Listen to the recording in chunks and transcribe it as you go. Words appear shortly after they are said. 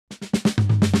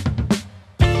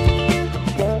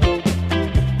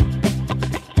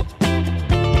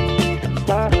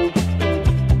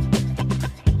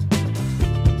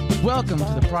Welcome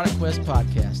to the Product Quest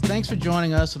podcast. Thanks for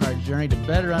joining us on our journey to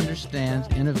better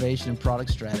understand innovation and product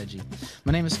strategy.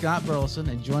 My name is Scott Burleson,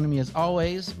 and joining me as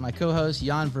always, my co-hosts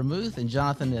Jan Vermouth and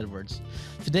Jonathan Edwards.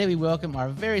 Today we welcome our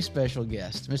very special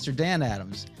guest, Mr. Dan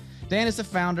Adams. Dan is the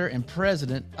founder and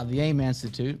president of the AIM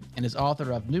Institute and is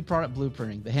author of New Product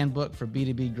Blueprinting, the handbook for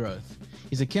B2B growth.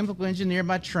 He's a chemical engineer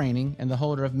by training and the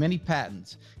holder of many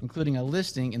patents, including a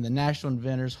listing in the National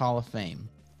Inventors Hall of Fame.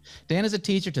 Dan is a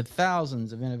teacher to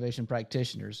thousands of innovation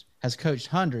practitioners, has coached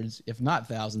hundreds, if not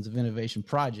thousands, of innovation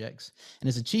projects, and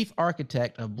is a chief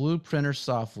architect of Blueprinter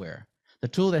software, the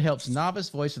tool that helps novice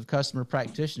voice of customer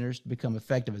practitioners to become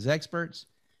effective as experts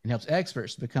and helps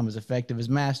experts to become as effective as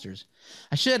masters.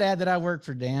 I should add that I work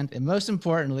for Dan, and most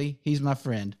importantly, he's my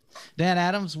friend. Dan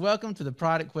Adams, welcome to the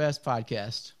Product Quest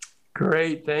podcast.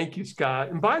 Great. Thank you,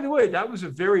 Scott. And by the way, that was a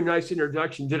very nice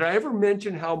introduction. Did I ever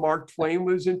mention how Mark Twain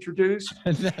was introduced?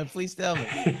 Please tell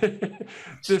me.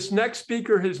 This next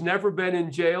speaker has never been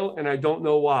in jail, and I don't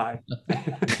know why.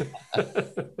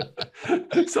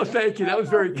 So thank you. That was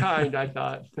very kind, I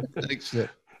thought. Thanks. You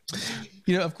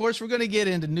know, of course, we're going to get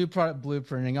into new product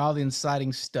blueprinting, all the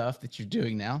exciting stuff that you're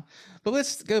doing now. But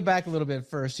let's go back a little bit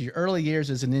first to your early years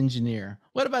as an engineer.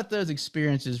 What about those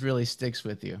experiences really sticks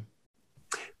with you?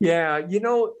 Yeah, you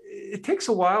know, it takes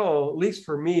a while, at least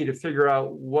for me, to figure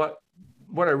out what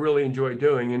I really enjoy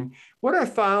doing. And what I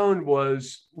found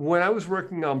was when I was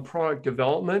working on product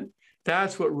development,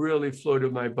 that's what really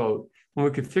floated my boat. When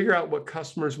we could figure out what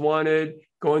customers wanted,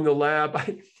 go in the lab.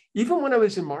 Even when I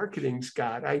was in marketing,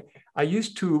 Scott, I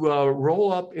used to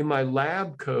roll up in my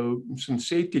lab coat some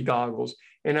safety goggles,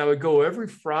 and I would go every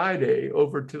Friday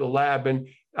over to the lab, and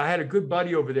I had a good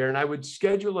buddy over there, and I would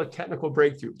schedule a technical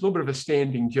breakthrough. It's a little bit of a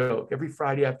standing joke every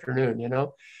Friday afternoon, you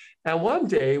know. And one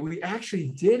day we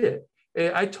actually did it.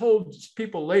 And I told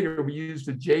people later we used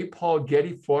the J. Paul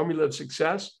Getty formula of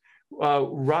success: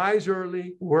 rise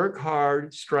early, work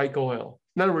hard, strike oil.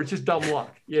 In other words, just dumb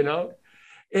luck, you know.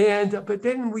 And but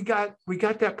then we got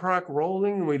that product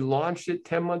rolling, and we launched it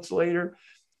 10 months later.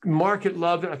 Market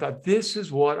loved it. I thought, this is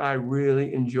what I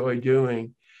really enjoy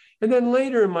doing. And then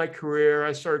later in my career,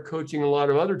 I started coaching a lot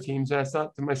of other teams. And I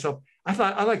thought to myself,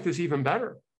 I like this even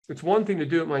better. It's one thing to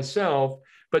do it myself,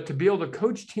 but to be able to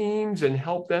coach teams and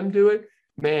help them do it,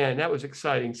 man, that was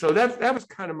exciting. So that was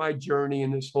kind of my journey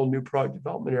in this whole new product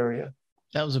development area.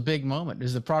 That was a big moment.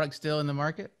 Is the product still in the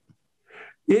market?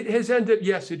 It has ended,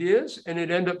 yes, it is. And it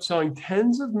ended up selling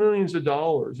tens of millions of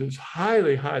dollars. It was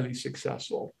highly, highly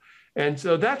successful. And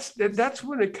so that's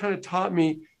when it kind of taught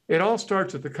me, it all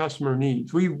starts with the customer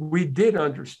needs. We did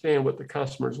understand what the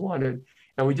customers wanted,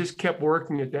 and we just kept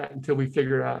working at that until we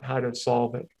figured out how to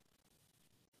solve it.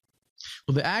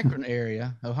 Well, the Akron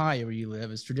area, Ohio, where you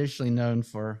live, is traditionally known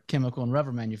for chemical and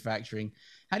rubber manufacturing.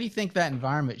 How do you think that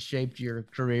environment shaped your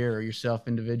career or yourself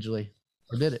individually,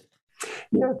 or did it?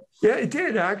 Yeah, it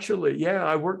did actually. Yeah,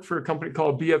 I worked for a company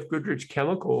called B.F. Goodrich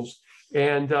Chemicals,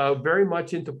 and very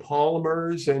much into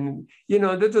polymers. And, you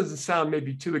know, that doesn't sound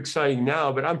maybe too exciting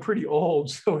now, but I'm pretty old.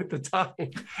 So at the time,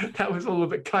 that was a little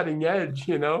bit cutting edge,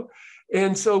 you know.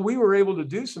 And so we were able to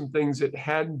do some things that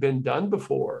hadn't been done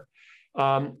before.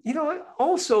 You know,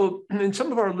 also, and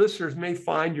some of our listeners may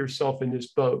find yourself in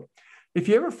this boat. If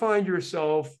you ever find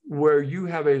yourself where you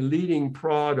have a leading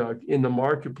product in the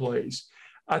marketplace,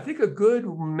 I think a good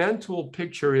mental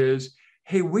picture is,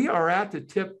 hey, we are at the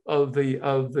tip of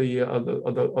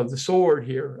the sword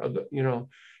here, you know,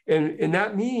 and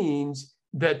that means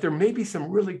that there may be some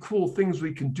really cool things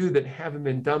we can do that haven't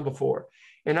been done before.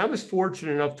 And I was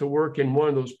fortunate enough to work in one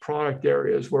of those product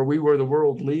areas where we were the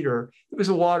world leader. It was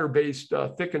a water-based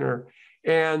thickener,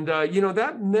 and you know,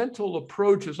 that mental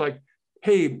approach is like,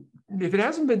 hey, if it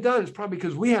hasn't been done, it's probably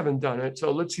because we haven't done it.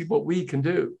 So let's see what we can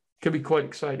do. It can be quite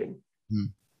exciting. Hmm.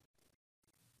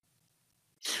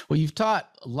 Well, you've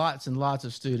taught lots and lots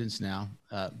of students now,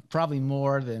 probably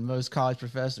more than most college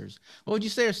professors. What would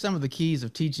you say are some of the keys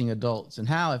of teaching adults, and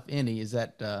how, if any, is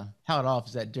that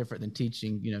is that different than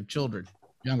teaching, you know, children,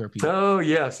 younger people? Oh,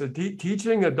 yes. So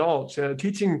teaching adults,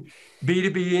 teaching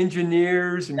B2B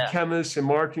engineers and chemists and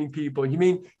marketing people. You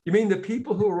mean the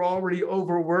people who are already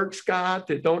overworked, Scott,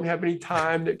 that don't have any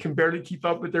time, that can barely keep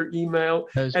up with their email,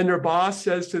 and their boss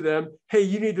says to them, hey,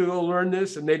 you need to go learn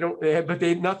this, and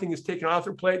nothing is taken off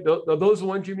their plate. Are those the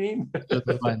ones you mean? Those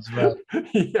are the ones, right.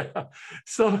 Yeah.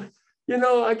 So, you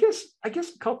know, I guess a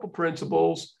couple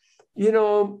principles. You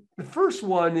know, the first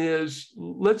one is,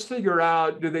 let's figure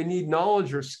out, do they need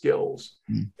knowledge or skills?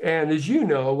 And as you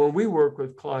know, when we work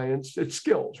with clients, it's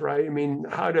skills, right? I mean,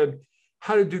 how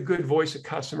to do good voice of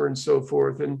customer and so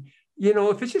forth. And,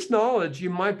 if it's just knowledge, you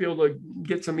might be able to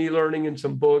get some e-learning and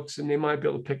some books, and they might be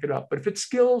able to pick it up. But if it's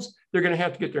skills, they're going to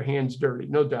have to get their hands dirty,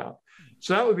 no doubt.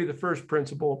 So that would be the first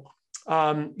principle.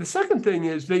 The second thing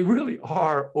is they really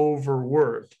are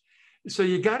overworked. So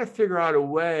you got to figure out a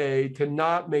way to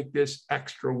not make this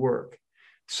extra work.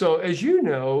 So as you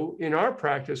know, in our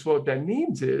practice, what that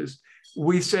means is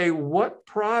we say, what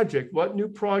new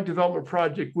product development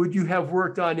project would you have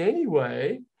worked on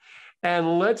anyway?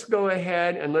 And let's go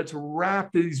ahead and let's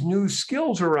wrap these new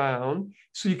skills around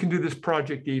so you can do this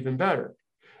project even better.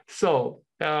 So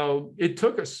it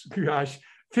took us,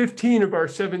 15 of our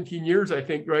 17 years, I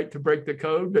think, right, to break the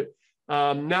code. But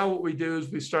now what we do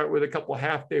is we start with a couple of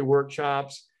half-day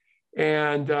workshops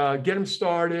and get them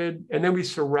started. And then we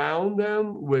surround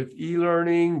them with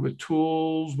e-learning, with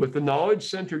tools, with the knowledge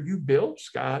center you built,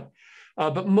 Scott.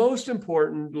 But most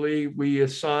importantly, we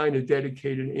assign a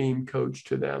dedicated AIM coach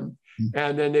to them.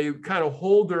 And then they kind of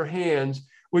hold their hands.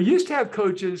 We used to have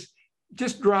coaches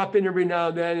just drop in every now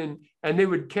and then, and they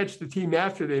would catch the team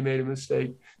after they made a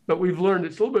mistake. But we've learned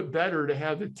it's a little bit better to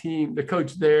have the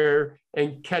coach there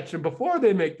and catch them before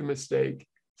they make the mistake.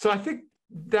 So I think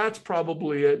that's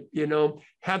probably it,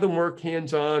 have them work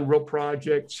hands-on, real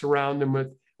projects, surround them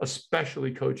with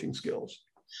especially coaching skills.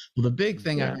 Well, the big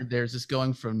thing I heard there is just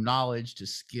going from knowledge to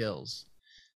skills.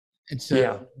 And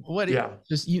so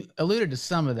just you alluded to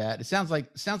some of that. It sounds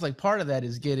like part of that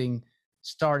is getting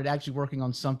started actually working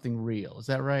on something real. Is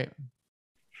that right?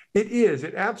 It is.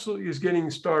 It absolutely is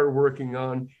getting started working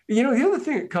on. The other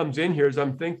thing that comes in here is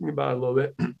I'm thinking about it a little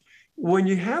bit. When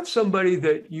you have somebody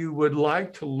that you would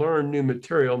like to learn new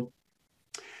material,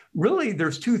 really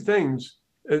there's two things.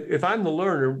 If I'm the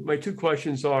learner, my two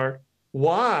questions are,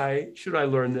 why should I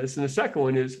learn this? And the second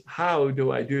one is, how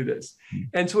do I do this?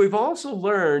 And so we've also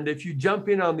learned if you jump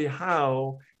in on the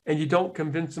how and you don't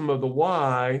convince them of the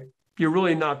why, you're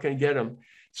really not going to get them.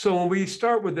 So when we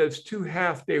start with those 2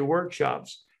 half-day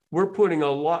workshops, we're putting a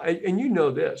lot, and you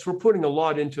know this, we're putting a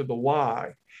lot into the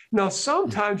why. Now,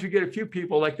 sometimes you get a few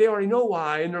people like they already know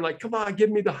why, and they're like, come on, give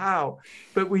me the how.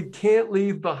 But we can't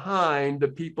leave behind the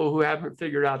people who haven't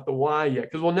figured out the why yet,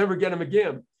 because we'll never get them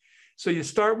again. So you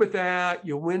start with that,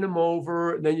 you win them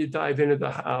over, and then you dive into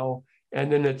the how.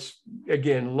 And then it's,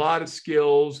 again, a lot of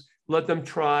skills, let them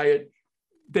try it.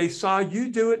 They saw you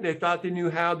do it and they thought they knew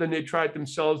how, then they tried it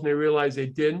themselves and they realized they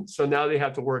didn't. So now they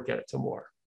have to work at it some more.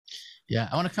 Yeah,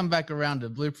 I want to come back around to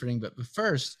blueprinting, but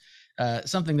first,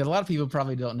 something that a lot of people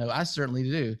probably don't know, I certainly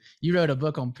do. You wrote a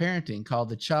book on parenting called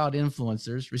The Child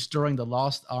Influencers, Restoring the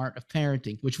Lost Art of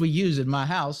Parenting, which we use in my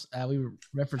house. We were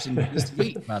referencing this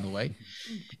week, by the way.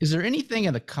 Is there anything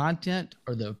in the content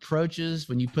or the approaches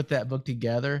when you put that book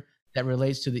together that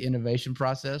relates to the innovation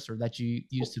process or that you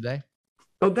use today?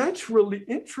 Oh, that's really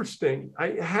interesting.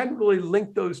 I hadn't really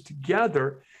linked those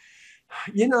together.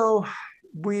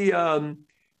 We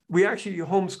actually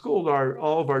homeschooled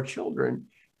all of our children.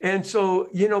 And so,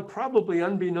 probably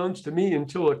unbeknownst to me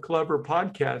until a clever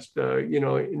podcast,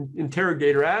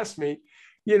 interrogator asked me,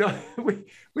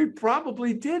 we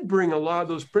probably did bring a lot of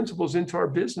those principles into our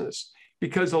business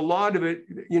because a lot of it,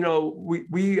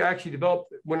 we actually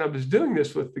developed, when I was doing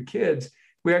this with the kids,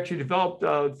 we actually developed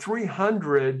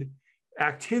 300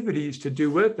 activities to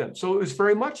do with them. So it was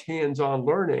very much hands-on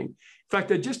learning. In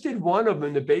fact, I just did one of them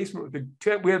in the basement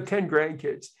we have 10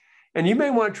 grandkids. And you may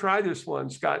want to try this one,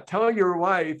 Scott. Tell your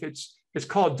wife it's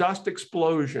called dust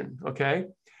explosion, okay?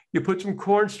 You put some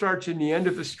cornstarch in the end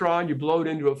of the straw and you blow it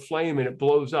into a flame and it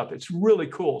blows up. It's really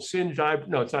cool.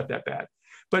 No, it's not that bad,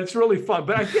 but it's really fun.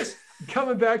 But I guess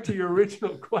coming back to your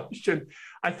original question,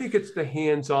 I think it's the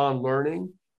hands-on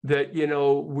learning that,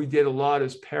 we did a lot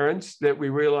as parents that we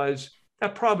realize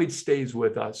that probably stays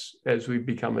with us as we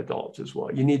become adults as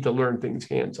well. You need to learn things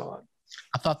hands-on.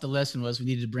 I thought the lesson was we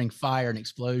needed to bring fire and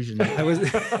explosion. I was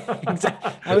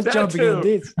jumping too. on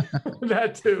this.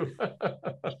 That too.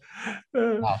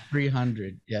 Wow,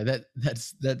 300. Yeah,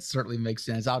 that certainly makes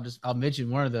sense. I'll mention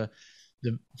one of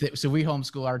so we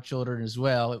homeschool our children as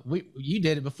well. You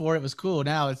did it before it was cool.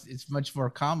 Now it's much more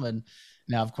common.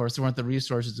 Now, of course, there weren't the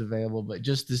resources available, but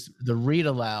just the read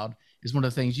aloud is one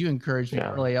of the things you encouraged me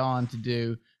early on to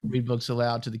do, read books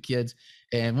aloud to the kids.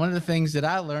 And one of the things that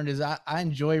I learned is I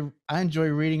enjoy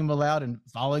reading them aloud and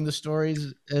following the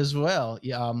stories as well.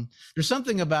 There's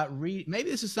something about maybe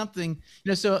this is something,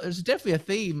 so there's definitely a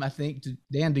theme, I think, to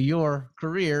your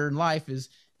career and life is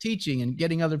teaching and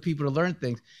getting other people to learn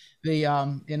things.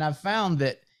 And I've found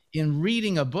that in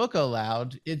reading a book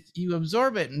aloud, you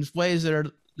absorb it in ways that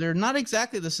they're not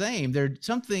exactly the same. They're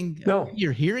something No.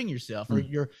 you're hearing yourself, or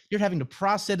you're having to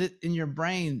process it in your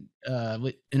brain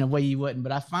in a way you wouldn't.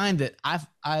 But I find that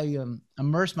I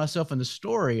immerse myself in the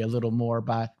story a little more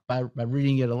by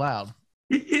reading it aloud.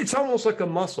 It's almost like a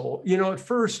muscle. At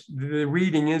first, the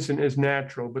reading isn't as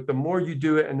natural, but the more you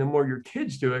do it and the more your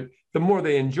kids do it, the more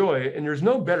they enjoy it. And there's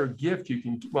no better gift you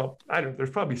can, well, I don't know, there's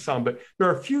probably some, but there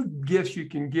are a few gifts you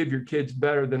can give your kids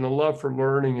better than a love for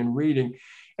learning and reading.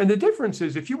 And the difference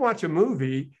is if you watch a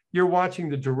movie, you're watching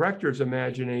the director's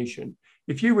imagination.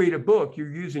 If you read a book,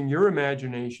 you're using your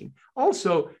imagination.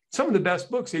 Also, some of the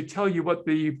best books, they tell you what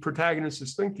the protagonist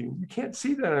is thinking. You can't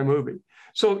see that in a movie.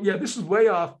 So yeah, this is way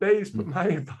off base, but my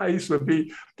advice would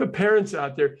be to parents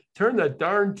out there, turn that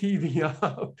darn TV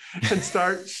off and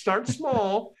start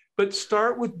small, but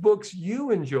start with books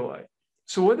you enjoy.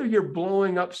 So whether you're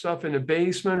blowing up stuff in a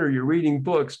basement or you're reading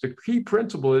books, the key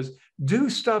principle is do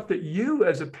stuff that you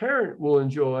as a parent will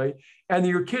enjoy, and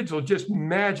your kids will just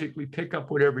magically pick up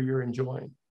whatever you're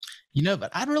enjoying.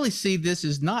 But I really see this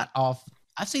as not off.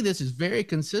 I see this as very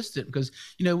consistent because,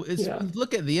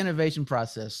 look at the innovation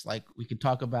process, like we could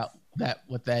talk about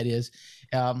what that is.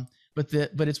 But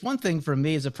it's one thing for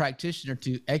me as a practitioner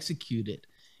to execute it.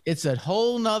 It's a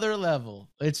whole nother level.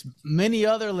 It's many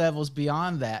other levels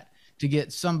beyond that to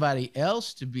get somebody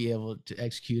else to be able to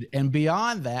execute it, and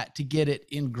beyond that to get it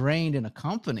ingrained in a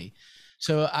company.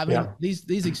 So I mean,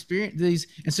 these experience,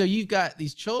 and so you've got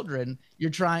these children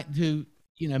you're trying to,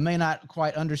 may not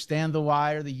quite understand the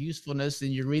why or the usefulness,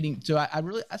 and you're reading. So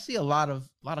I see a lot of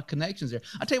connections there.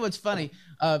 I'll tell you what's funny,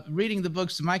 reading the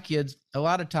books to my kids, a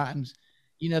lot of times,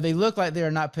 they look like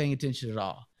they're not paying attention at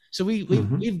all. So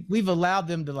we've allowed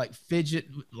them to like fidget.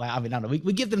 I mean, I don't know.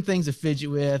 We give them things to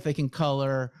fidget with. They can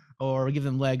color, or we give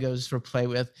them Legos for play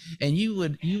with. And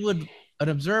an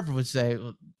observer would say,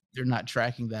 well, they're not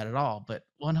tracking that at all, but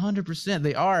 100%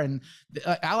 they are. And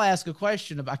I'll ask a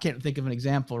question I can't think of an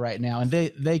example right now, and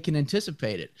they can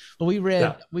anticipate it. Well, we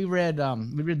read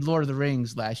Lord of the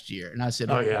Rings last year, and I said,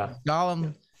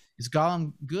 is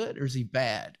Gollum good or is he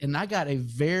bad? And I got a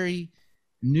very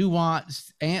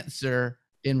nuanced answer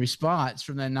in response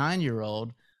from that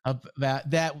 9-year-old about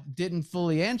that didn't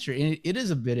fully answer. And it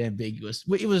is a bit ambiguous.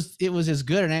 It was as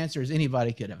good an answer as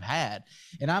anybody could have had.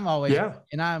 And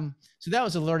so that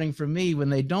was a learning for me when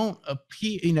they don't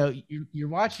appear, you're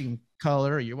watching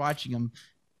color, or you're watching them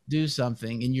do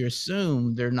something, and you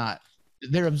assume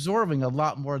they're absorbing a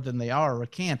lot more than they are or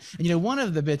can. And, one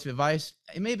of the bits of advice,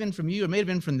 it may have been from you, it may have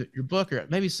been from your book, or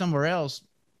maybe somewhere else,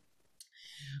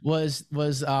 was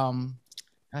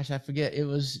gosh, I forget. It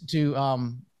was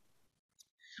to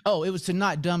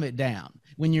not dumb it down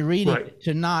when you're reading, right.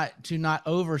 to not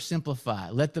oversimplify,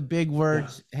 let the big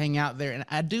words hang out there. And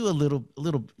I do a little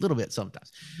bit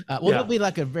sometimes. It'll be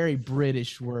like a very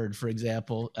British word, for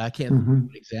example. I can't think of an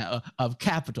example of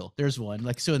capital. There's one,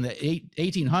 like, so in the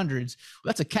 1800s,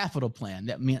 that's a capital plan.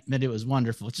 That meant it was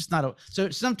wonderful. It's just not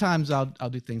so sometimes I'll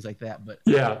do things like that, but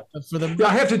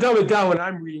I have to dumb it down when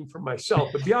I'm reading for myself,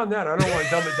 but beyond that, I don't want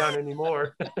to dumb it down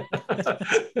anymore.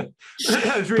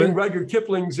 I was reading Rudyard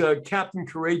Kipling's Captain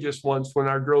Courageous once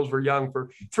when our girls were young. For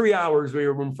 3 hours, we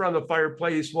were in front of the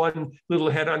fireplace, one little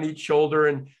head on each shoulder.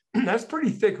 And that's pretty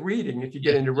thick reading if you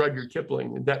get into Rudyard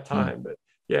Kipling at that time.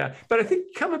 But I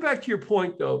think coming back to your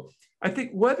point, though, I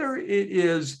think whether it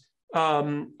is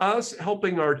us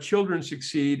helping our children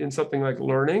succeed in something like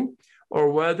learning,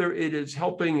 or whether it is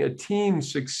helping a team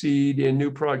succeed in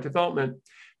new product development,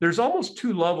 there's almost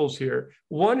two levels here.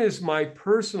 One is my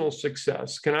personal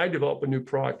success. Can I develop a new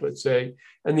product, let's say?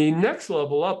 And the next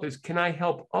level up is, can I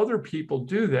help other people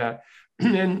do that?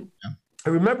 And I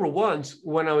remember once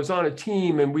when I was on a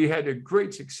team and we had a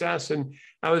great success, and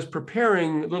I was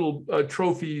preparing little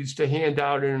trophies to hand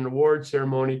out in an award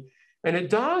ceremony. And it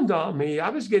dawned on me, I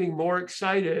was getting more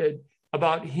excited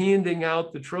about handing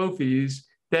out the trophies.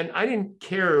 Then I didn't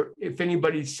care if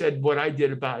anybody said what I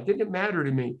did about it. It didn't matter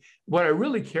to me. What I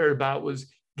really cared about was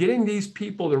getting these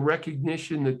people the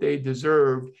recognition that they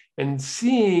deserved, and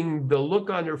seeing the look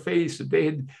on their face that they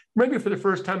had, maybe for the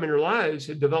first time in their lives,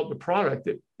 had developed a product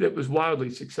that was wildly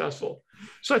successful.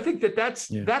 So I think that's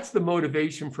the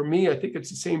motivation for me. I think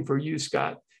it's the same for you,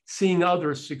 Scott, seeing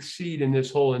others succeed in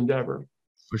this whole endeavor.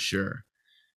 For sure.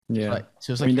 Yeah.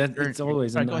 So it's like, it's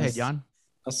always go ahead, Jan.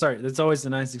 That's always a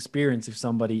nice experience if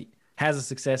somebody has a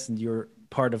success and you're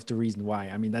part of the reason why.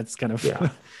 I mean, that's kind of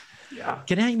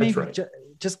Can I maybe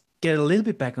just get a little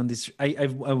bit back on this? I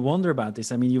wonder about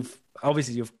this. I mean, you've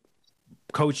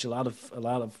coached a lot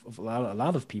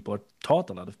of people, or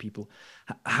taught a lot of people.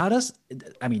 How does,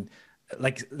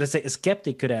 like, let's say a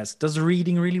skeptic could ask, does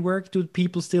reading really work? Do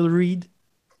people still read?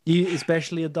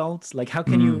 Especially adults? Like, how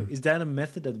can you, is that a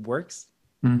method that works?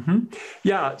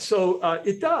 Yeah, so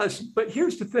it does. But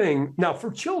here's the thing. Now,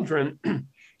 for children,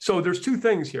 so there's two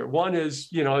things here. One is,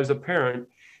 as a parent,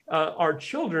 our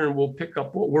children will pick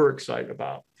up what we're excited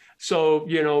about. So,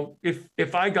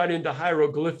 if I got into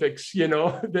hieroglyphics,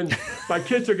 then my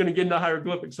kids are going to get into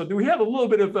hieroglyphics. So do we have a little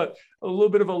bit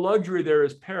of a luxury there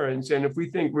as parents? And if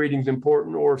we think reading's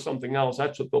important or something else,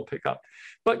 that's what they'll pick up.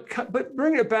 But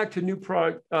bringing it back to new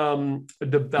product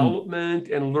development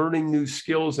and learning new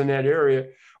skills in that area,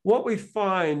 what we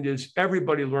find is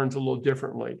everybody learns a little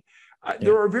differently.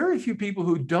 There are very few people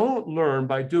who don't learn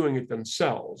by doing it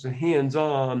themselves and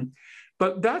hands-on.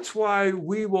 But that's why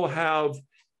we will have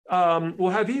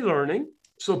e-learning.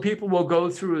 So people will go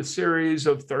through a series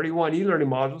of 31 e-learning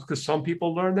modules because some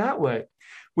people learn that way.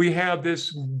 We have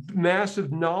this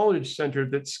massive knowledge center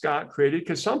that Scott created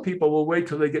because some people will wait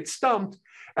till they get stumped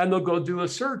and they'll go do a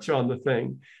search on the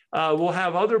thing. We'll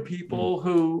have other people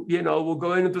who, will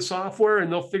go into the software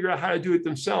and they'll figure out how to do it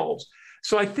themselves.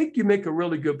 So I think you make a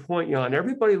really good point, Jan.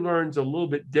 Everybody learns a little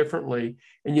bit differently,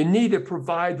 and you need to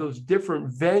provide those different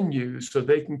venues so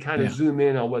they can kind of zoom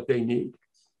in on what they need.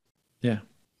 Yeah.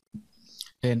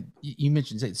 And you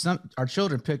mentioned our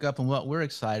children pick up on what we're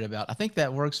excited about. I think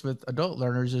that works with adult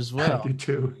learners as well. I do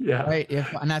too. Yeah. Right.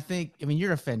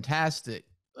 You're a fantastic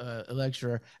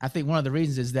lecturer. I think one of the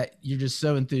reasons is that you're just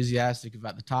so enthusiastic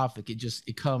about the topic.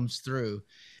 It comes through.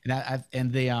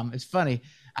 And it's funny.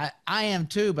 I am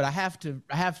too, but I have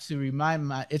to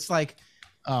remind it's like,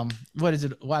 what is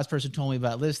it? A wise person told me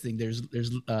about listening.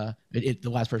 The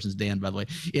wise person's Dan, by the way.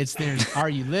 Are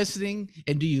you listening,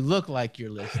 and do you look like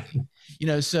you're listening?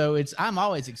 So I'm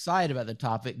always excited about the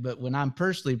topic, but when I'm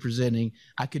personally presenting,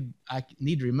 I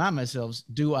need to remind myself,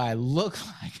 do I look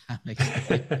like I'm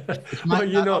excited? It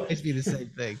might always be the same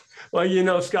thing.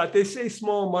 Well, Scott, they say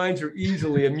small minds are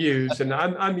easily amused, and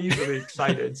I'm easily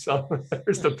excited. So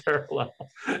there's the parallel.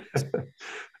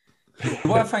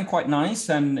 What I find quite nice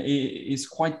and is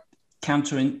quite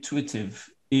counterintuitive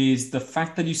is the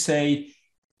fact that you say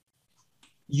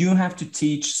you have to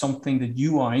teach something that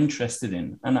you are interested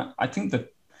in. And I think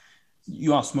that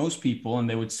you ask most people and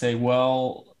they would say,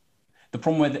 well, the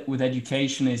problem with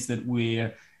education is that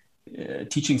we're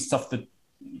teaching stuff that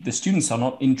the students are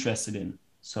not interested in.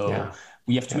 So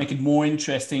we have to make it more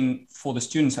interesting for the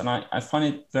students. And I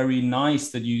find it very nice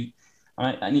that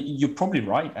and you're probably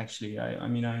right, actually.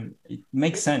 It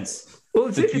makes sense. Well,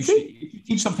 if you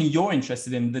teach something you're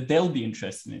interested in, that they'll be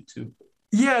interested in it too.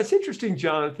 Yeah, it's interesting,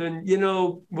 Jonathan.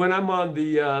 When I'm on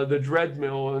the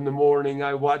treadmill in the morning,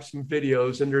 I watch some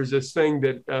videos, and there's this thing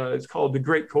that it's called The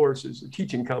Great Courses, a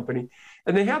teaching company.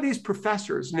 And they have these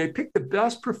professors, and they pick the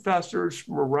best professors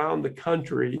from around the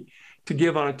country to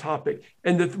give on a topic.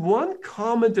 And the one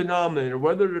common denominator,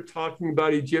 whether they're talking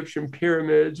about Egyptian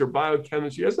pyramids or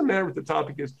biochemistry, doesn't matter what the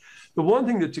topic is. The one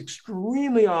thing that's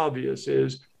extremely obvious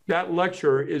is that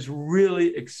lecturer is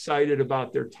really excited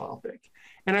about their topic.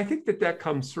 And I think that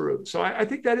comes through. So I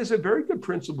think that is a very good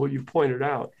principle you've pointed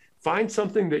out. Find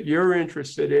something that you're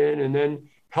interested in and then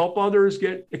help others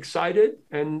get excited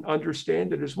and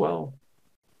understand it as well.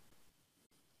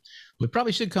 We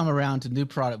probably should come around to new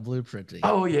product blueprinting.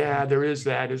 Oh, yeah, there is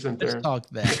that, isn't there? Let's talk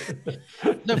that.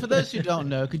 So for those who don't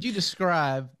know, could you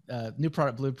describe new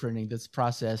product blueprinting, this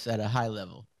process at a high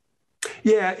level?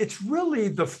 Yeah, it's really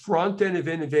the front end of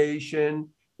innovation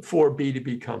for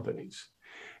B2B companies.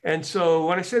 And so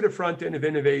when I say the front end of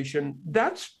innovation,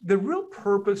 that's the real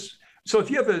purpose. So if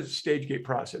you have a stage gate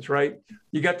process, right?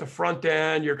 You got the front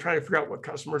end, you're trying to figure out what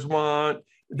customers want.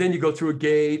 Then you go through a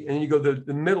gate, and then you go to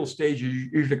the middle stage,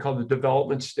 usually called the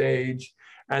development stage.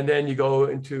 And then you go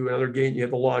into another gate and you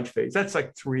have the launch phase. That's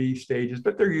like 3 stages,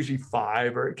 but they're usually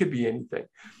 5, or it could be anything.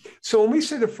 So when we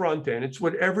say the front end, it's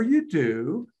whatever you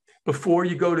do before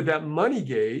you go to that money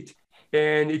gate.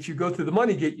 And if you go through the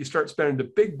money gate, you start spending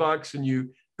the big bucks and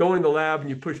you go in the lab and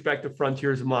you push back the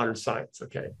frontiers of modern science.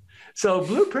 Okay. So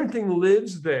blueprinting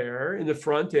lives there in the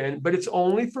front end, but it's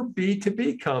only for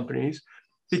B2B companies,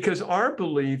 because our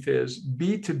belief is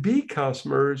B2B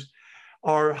customers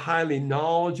are highly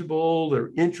knowledgeable,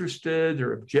 they're interested,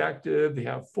 they're objective, they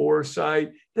have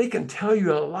foresight. They can tell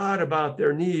you a lot about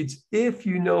their needs if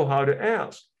you know how to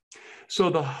ask. So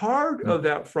the heart of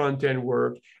that front end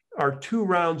work are 2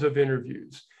 rounds of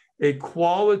interviews. A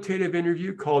qualitative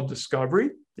interview called discovery.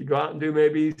 You go out and do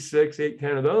maybe 6, 8,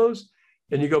 10 of those.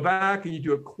 Then you go back and you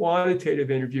do a quantitative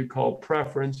interview called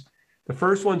preference. The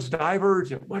first one's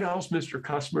divergent. What else, Mr.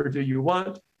 Customer, do you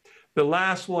want? The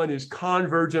last one is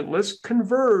convergent. Let's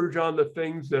converge on the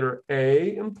things that are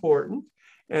A, important,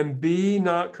 and B,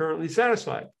 not currently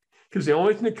satisfied. because the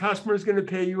only thing the customer is going to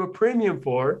pay you a premium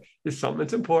for is something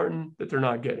that's important that they're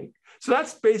not getting. So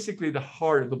that's basically the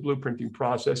heart of the blueprinting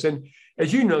process. And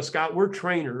as you know, Scott, we're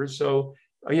trainers. So,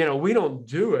 we don't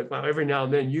do it. Well, every now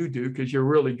and then you do because you're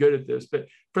really good at this. But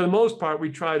for the most part, we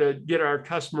try to get our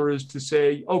customers to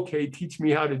say, okay, teach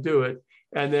me how to do it.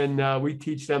 And then we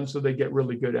teach them so they get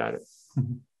really good at it.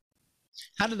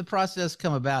 How did the process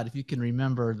come about, if you can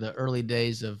remember the early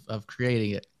days of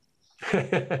creating it?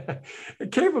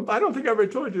 It came up, I don't think I ever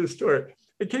told you this story.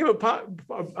 It came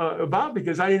about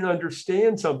because I didn't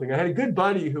understand something. I had a good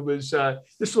buddy who was,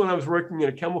 this is when I was working in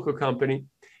a chemical company.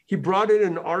 He brought in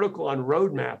an article on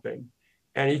road mapping,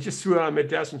 and he just threw it on my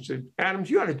desk and said, Adams,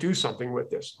 you got to do something with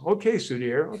this. Okay,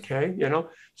 Sudhir, okay,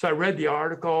 So I read the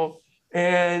article,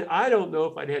 and I don't know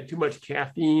if I'd had too much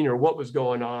caffeine or what was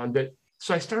going on, but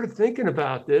so I started thinking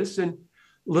about this, and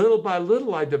little by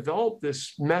little, I developed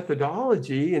this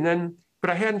methodology, but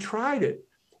I hadn't tried it.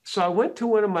 So I went to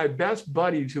one of my best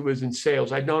buddies who was in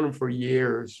sales. I'd known him for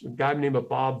years, a guy named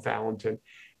Bob Valentin.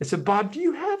 I said, Bob, do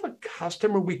you have a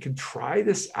customer we could try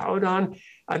this out on?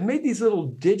 I've made these little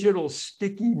digital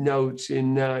sticky notes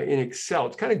in Excel.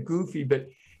 It's kind of goofy, but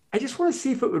I just want to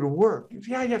see if it would work. He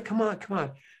said, yeah, come on.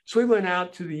 So we went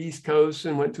out to the East Coast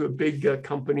and went to a big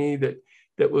company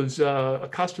that was a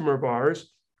customer of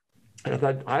ours. And I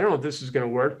thought, I don't know if this is going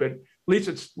to work, but at least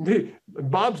it's me.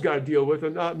 Bob's got to deal with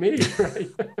it, not me, right?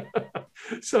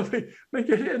 So we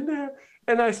get in there,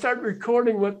 and I start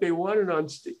recording what they wanted on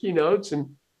sticky notes,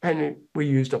 and we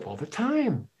used up all the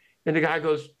time. And the guy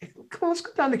goes, hey, come on, let's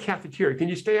go down to the cafeteria. Can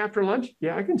you stay after lunch?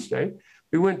 Yeah, I can stay.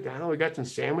 We went down, we got some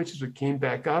sandwiches, we came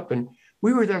back up, and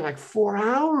we were there like 4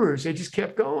 hours. They just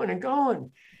kept going and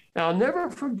going. And I'll never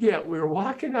forget, we were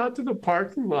walking out to the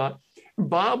parking lot, and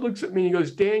Bob looks at me and he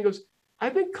goes, Dan,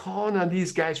 I've been calling on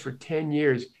these guys for 10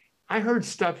 years. I heard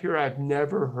stuff here I've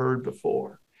never heard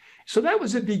before. So that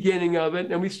was the beginning of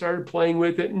it. And we started playing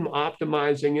with it and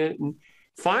optimizing it. And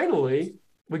finally,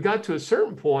 we got to a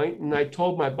certain point, and I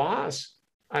told my boss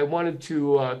I wanted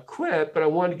to quit, but I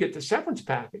wanted to get the severance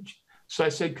package. So I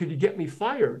said, could you get me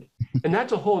fired? And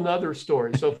that's a whole nother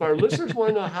story. So if our listeners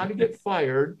want to know how to get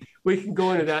fired, we can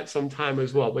go into that sometime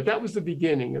as well. But that was the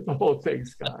beginning of the whole thing,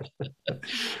 Scott.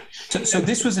 So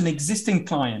this was an existing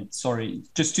client. Sorry,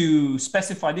 just to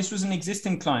specify, this was an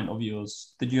existing client of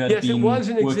yours that you had been working with. Yes, it was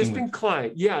an existing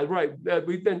client. Yeah, right.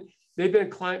 They've been a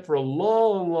client for a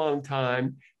long, long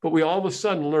time, but we all of a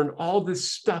sudden learned all this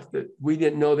stuff that we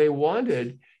didn't know they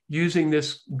wanted using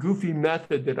this goofy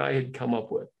method that I had come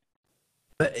up with.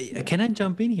 But can I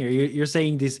jump in here? You're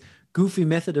saying this goofy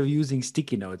method of using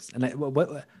sticky notes, and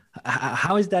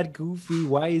how is that goofy?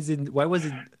 Is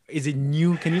it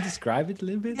new? Can you describe it a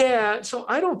little bit? Yeah, so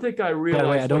I don't think I realized. By the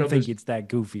way, I don't think it's that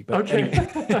goofy. But okay.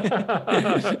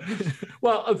 Anyway.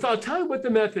 Well, I'll tell you what the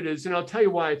method is, and I'll tell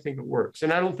you why I think it works.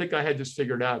 And I don't think I had this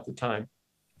figured out at the time.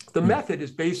 The method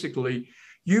is basically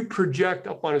you project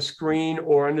up on a screen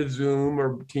or on a Zoom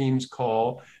or Teams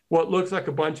call what looks like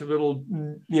a bunch of little,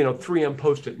 3M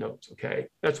Post-it notes, okay?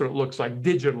 That's what it looks like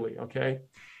digitally, okay?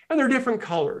 And they're different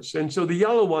colors. And so the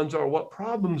yellow ones are, what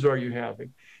problems are you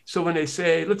having? So when they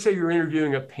say, let's say you're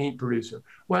interviewing a paint producer,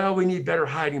 well, we need better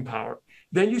hiding power.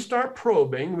 Then you start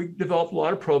probing. We developed a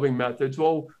lot of probing methods.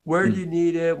 Well, where do you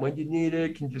need it? When do you need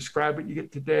it? Can you describe what you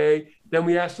get today? Then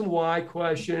we ask some why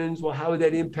questions. Well, how would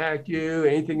that impact you?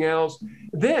 Anything else?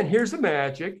 Then here's the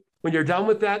magic. When you're done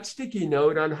with that sticky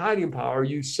note on hiding power,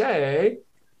 you say,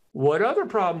 what other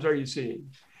problems are you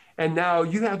seeing? And now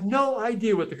you have no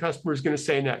idea what the customer is going to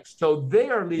say next. So they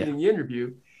are leading the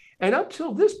interview. And up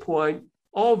till this point,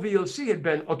 all VOC had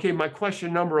been, okay, my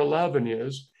question number 11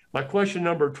 is, my question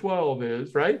number 12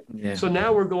 is, right? Yeah. So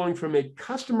now we're going from a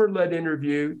customer-led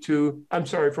interview from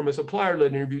a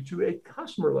supplier-led interview to a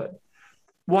customer-led.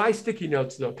 Why sticky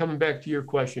notes, though? Coming back to your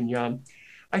question, Jan.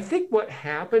 I think what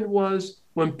happened was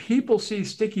when people see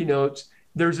sticky notes,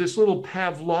 there's this little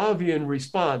Pavlovian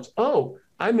response. Oh,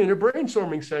 I'm in a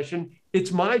brainstorming session.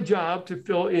 It's my job to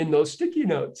fill in those sticky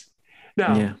notes.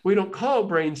 Now, we don't call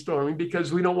it brainstorming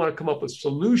because we don't want to come up with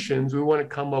solutions. We want to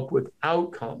come up with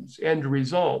outcomes and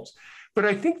results. But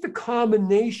I think the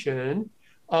combination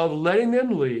of letting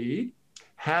them lead,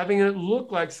 having it look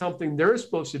like something they're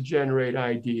supposed to generate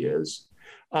ideas,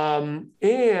 and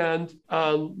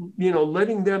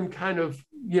letting them kind of,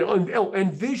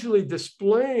 and visually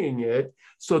displaying it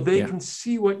so they can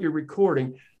see what you're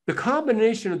recording. The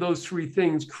combination of those three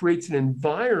things creates an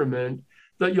environment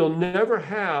that you'll never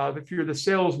have if you're the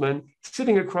salesman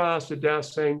sitting across the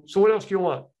desk saying, so what else do you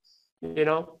want?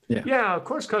 Of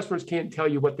course, customers can't tell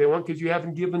you what they want because you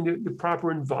haven't given the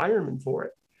proper environment for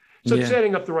it. So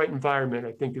setting up the right environment,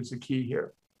 I think, is the key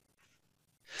here.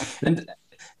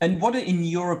 And what, in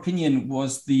your opinion,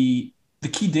 was the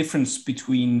key difference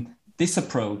between this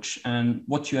approach and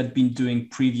what you had been doing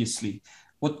previously?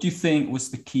 What do you think was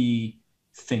the key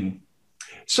thing?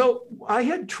 So I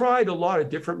had tried a lot of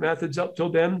different methods up till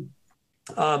then.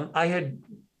 I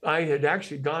had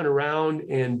actually gone around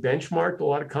and benchmarked a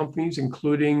lot of companies,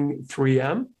 including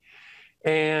 3M.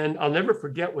 And I'll never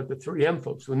forget what the 3M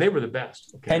folks, when they were the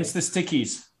best. Okay? Hence the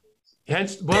stickies.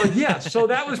 Well, yes. So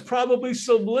that was probably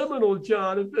subliminal,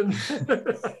 Jonathan.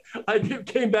 I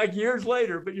came back years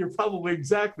later, but you're probably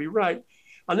exactly right.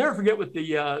 I'll never forget what the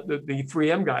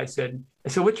 3M guy said. I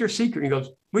said, "What's your secret?" He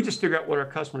goes, "We just figure out what our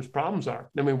customers' problems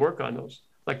are. Then we work on those."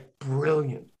 Like,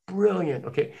 brilliant.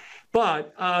 Okay.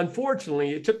 But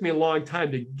unfortunately, it took me a long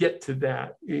time to get to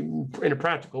that in a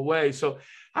practical way. So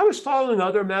I was following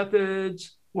other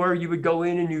methods where you would go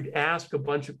in and you'd ask a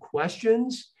bunch of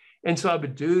questions. And so I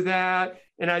would do that.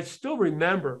 And I still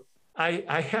remember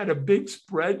I had a big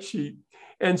spreadsheet.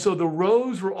 And so the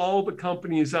rows were all the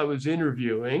companies I was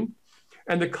interviewing,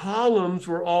 and the columns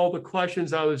were all the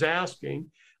questions I was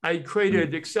asking. I created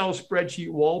an Excel spreadsheet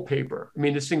wallpaper. I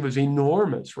mean, this thing was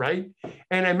enormous, right?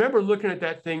 And I remember looking at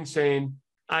that thing saying,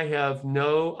 I have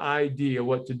no idea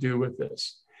what to do with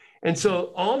this. And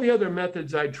so all the other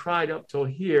methods I tried up till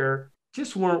here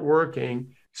just weren't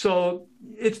working. So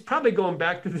it's probably going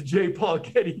back to the J. Paul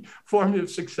Getty formula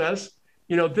of success.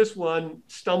 You know, this one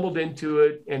stumbled into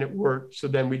it and it worked. So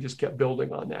then we just kept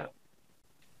building on that.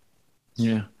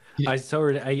 Yeah. I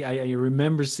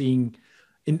remember seeing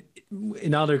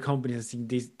in other companies, seeing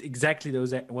these exactly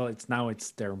those, well,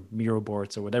 it's their Miro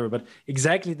boards or whatever, but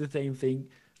exactly the same thing.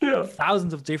 Yeah.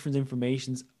 Thousands of different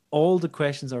informations. All the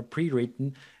questions are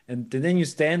pre-written. And then you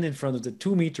stand in front of the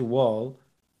 2-meter wall.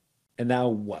 And now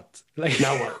what? Like,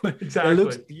 now what? Exactly. It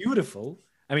looks beautiful.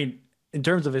 I mean, in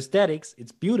terms of aesthetics,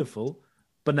 it's beautiful.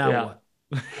 But now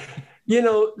what? You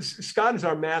know, Scott is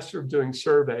our master of doing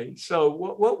surveys. So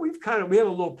what we have a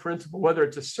little principle, whether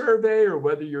it's a survey or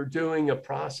whether you're doing a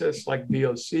process like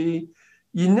VOC,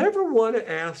 you never want to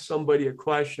ask somebody a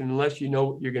question unless you know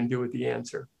what you're going to do with the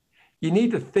answer. You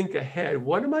need to think ahead.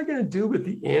 What am I going to do with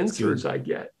the answers I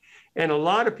get? And a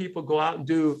lot of people go out and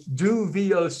do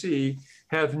VOC,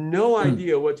 have no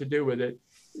idea what to do with it.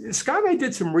 Scott and I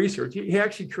did some research. He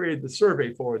actually created the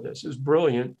survey for this. It was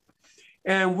brilliant.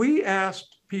 And we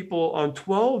asked people on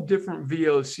 12 different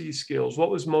VOC skills what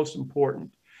was most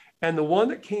important. And the one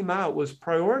that came out was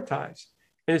prioritize.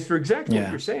 And it's for exactly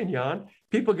what you're saying, Jan.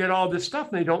 People get all this stuff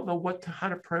and they don't know how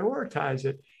to prioritize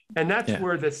it. And that's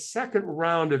where the second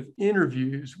round of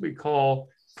interviews we call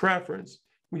preference.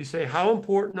 We say how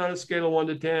important on a scale of 1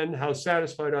 to 10, how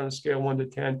satisfied on a scale of 1 to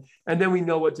 10, and then we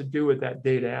know what to do with that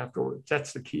data afterwards.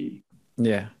 That's the key.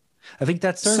 Yeah. I think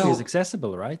that survey is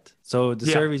accessible, right? So the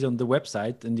survey is on the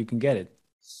website and you can get it.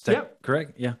 Is that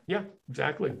correct? Yeah. Yeah,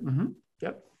 exactly. Mm-hmm.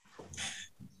 Yep.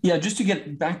 Yeah, just to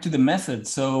get back to the method.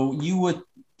 So you were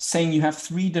saying you have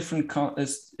 3 different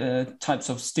types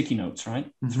of sticky notes, right?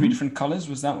 Mm-hmm. 3 different colors.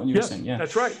 Was that what you were saying? Yeah,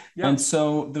 that's right. Yeah. And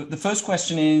so the first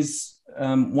question is,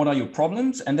 what are your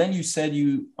problems? And then you said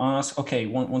you ask, okay,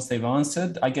 once they've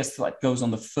answered, I guess that goes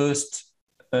on the first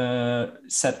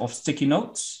set of sticky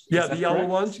notes. Yeah, the yellow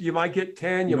ones. You might get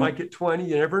 10, you might get 20,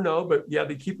 you never know. But yeah,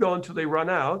 they keep going until they run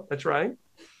out. That's right.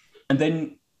 And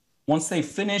then once they've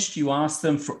finished, you ask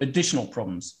them for additional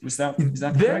problems. Is that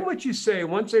then correct? What you say,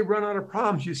 once they run out of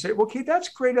problems, you say, okay, that's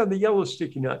great on the yellow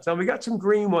sticky notes. Now we got some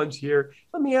green ones here.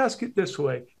 Let me ask it this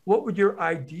way. What would your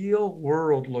ideal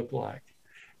world look like?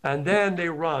 And then they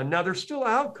run. Now there's still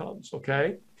outcomes,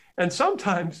 okay? And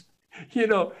sometimes, you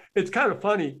know, it's kind of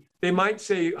funny. They might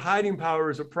say hiding power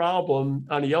is a problem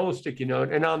on a yellow sticky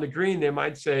note, and on the green, they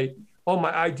might say, oh,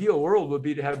 my ideal world would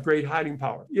be to have great hiding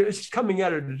power. You know, it's just coming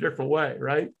at it a different way,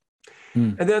 right?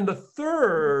 And then the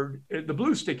third, the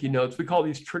blue sticky notes, we call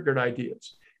these triggered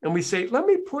ideas. And we say, let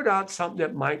me put out something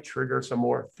that might trigger some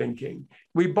more thinking.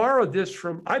 I borrowed this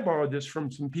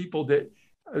from some people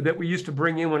that we used to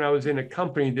bring in when I was in a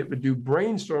company that would do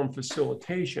brainstorm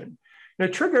facilitation. And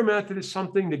a trigger method is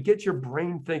something to get your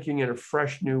brain thinking in a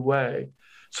fresh new way.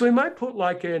 So we might put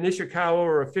like an Ishikawa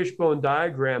or a fishbone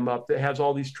diagram up that has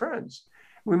all these trends.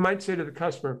 We might say to the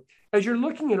customer, as you're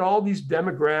looking at all these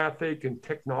demographic and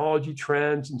technology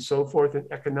trends and so forth and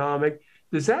economic,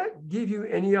 does that give you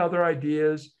any other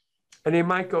ideas? And they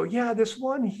might go, yeah, this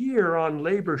one here on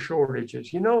labor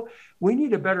shortages, you know, we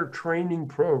need a better training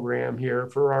program here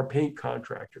for our paint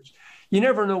contractors. You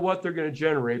never know what they're going to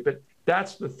generate, but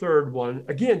that's the third one.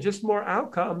 Again, just more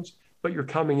outcomes, but you're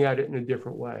coming at it in a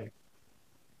different way.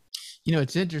 You know,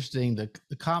 it's interesting, the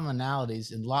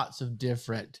commonalities in lots of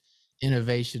different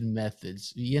innovation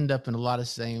methods. You end up in a lot of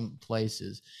same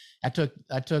places. I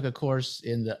took a course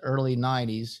in the early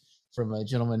 90s from a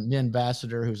gentleman, Min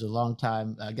Ambassador, who's a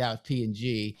longtime guy with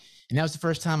P&G. And that was the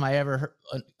first time I ever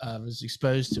was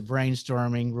exposed to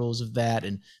brainstorming, rules of that,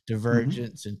 and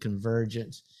divergence and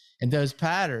convergence, and those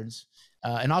patterns.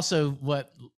 And also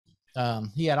what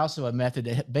he had also a method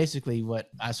that basically what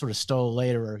I sort of stole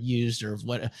later or used, or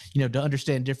what, to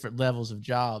understand different levels of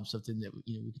jobs, something that,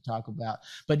 we could talk about.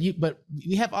 But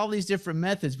we have all these different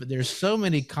methods, but there's so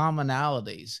many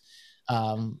commonalities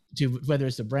to whether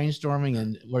it's the brainstorming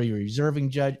and where you're reserving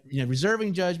judgment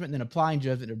and then applying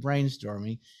judgment to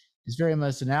brainstorming is very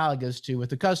much analogous to with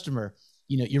the customer.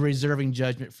 You're reserving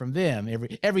judgment from them.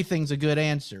 Everything's a good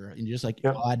answer, and just like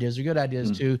all ideas are good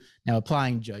ideas too. Now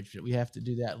applying judgment, we have to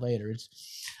do that later.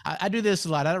 I do this a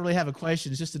lot. I don't really have a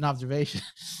question; it's just an observation.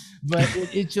 But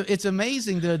it's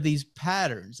amazing these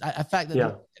patterns. I fact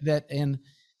that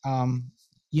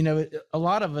a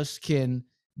lot of us can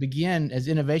begin as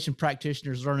innovation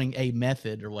practitioners learning a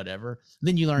method or whatever.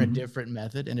 Then you learn a different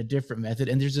method and a different method,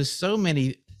 and there's just so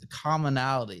many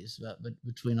commonalities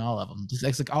between all of them.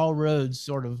 It's like all roads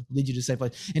sort of lead you to the same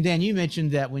place. And Dan, you mentioned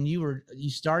that when you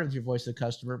started with your voice of the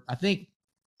customer, I think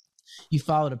you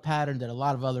followed a pattern that a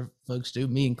lot of other folks do,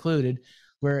 me included,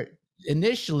 where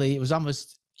initially it was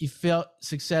almost you felt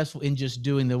successful in just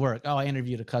doing the work. Oh, I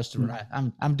interviewed a customer.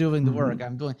 I'm doing the work.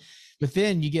 But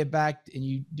then you get back and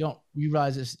you don't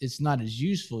realize it's not as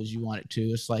useful as you want it to.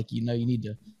 It's like, you need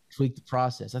to tweak the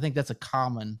process. I think that's a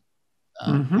common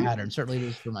pattern. Certainly it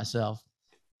is for myself.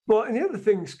 Well, and the other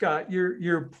thing, Scott,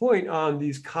 your point on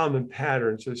these common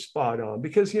patterns is spot on,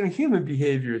 because, human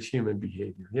behavior is human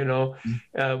behavior.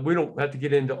 We don't have to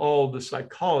get into all the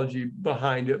psychology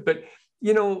behind it, but,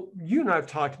 you and I have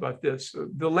talked about this.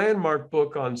 The landmark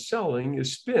book on selling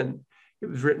is Spin. It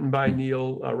was written by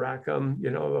Neil Rackham,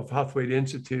 of Huthwaite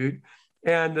Institute.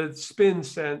 And the SPIN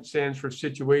stands for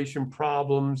situation,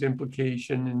 problems,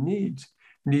 implication, and needs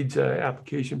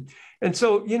application. And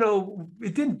so,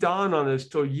 it didn't dawn on us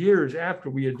till years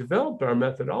after we had developed our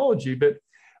methodology, but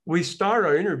we start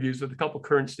our interviews with a couple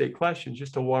current state questions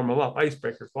just to warm them up,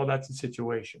 icebreakers. Well, that's the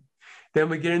situation. Then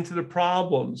we get into the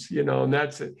problems, and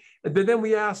that's it. But then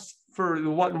we ask for the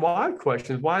what and why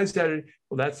questions. Why is that?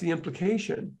 Well, that's the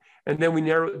implication. And then we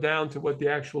narrow it down to what the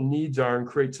actual needs are and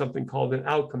create something called an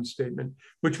outcome statement,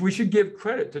 which we should give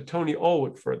credit to Tony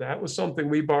Ulwick for. That was something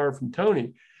we borrowed from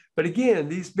Tony. But again,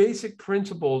 these basic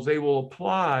principles, they will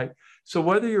apply. So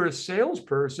whether you're a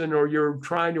salesperson or you're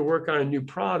trying to work on a new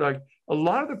product, a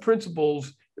lot of the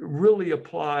principles really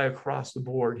apply across the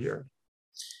board here.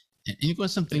 And it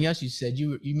was something else you said.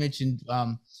 You mentioned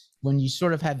when you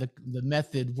sort of had the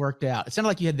method worked out. It sounded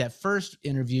like you had that first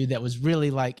interview that was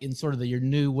really like in sort of your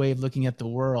new way of looking at the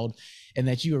world, and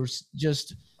that you were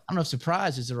just, I don't know if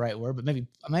surprised is the right word, but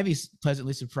maybe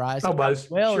pleasantly surprised. I was.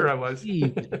 Well, sure I was.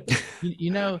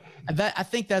 That I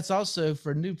think that's also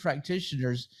for new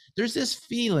practitioners. There's this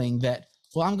feeling that,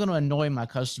 well, I'm going to annoy my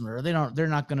customer. They're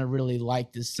not going to really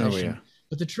like this session. Oh, yeah.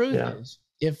 But the truth is,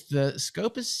 if the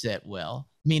scope is set well,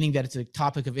 meaning that it's a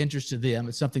topic of interest to them,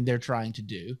 it's something they're trying to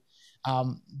do,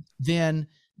 then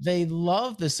they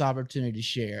love this opportunity to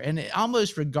share. And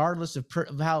almost regardless of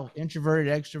how introverted,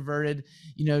 extroverted,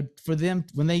 for them,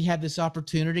 when they have this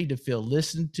opportunity to feel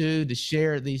listened to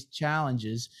share these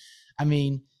challenges,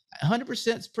 100%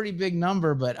 is a pretty big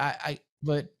number,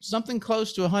 but something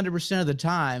close to 100% of the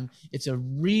time, it's a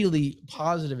really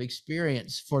positive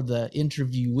experience for the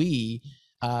interviewee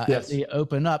as they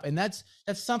open up. And that's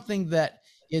something that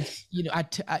it's,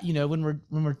 when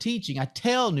we're teaching, I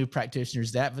tell new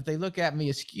practitioners that, but they look at me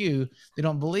askew. They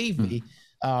don't believe me.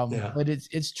 But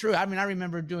it's true. I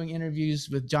remember doing interviews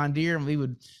with John Deere, and we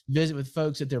would visit with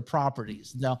folks at their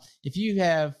properties. Now, if you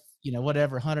have,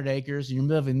 100 acres and you're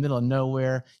living in the middle of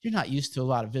nowhere, you're not used to a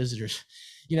lot of visitors,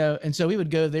 and so we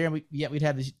would go there and we'd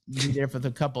have be there for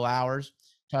a couple hours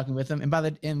talking with them.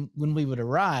 And when we would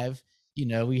arrive,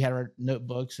 we had our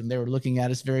notebooks and they were looking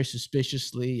at us very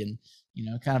suspiciously and,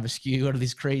 kind of askew. What are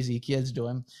these crazy kids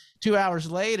doing? 2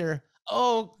 hours later,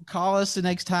 oh, call us the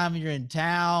next time you're in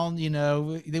town.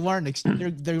 They weren't,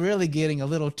 they're really getting a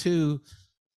little too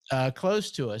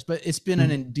close to us, but it's been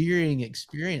an endearing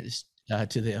experience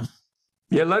to them.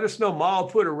 Yeah, let us know. Ma will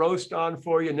put a roast on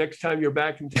for you next time you're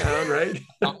back in town, right?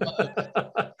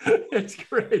 It's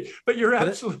great. But you're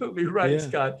absolutely right,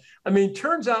 Scott.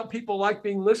 Turns out people like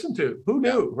being listened to. Who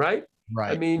knew, right?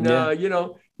 Right.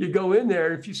 You go in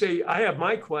there, if you say, I have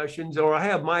my questions or I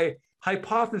have my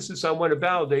hypothesis I want to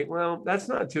validate, well, that's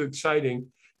not too exciting.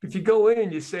 if you go in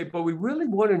and you say, but we really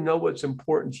want to know what's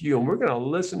important to you, and we're going to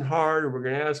listen hard, and we're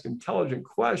going to ask intelligent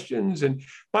questions. And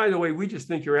by the way, we just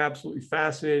think you're absolutely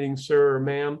fascinating, sir or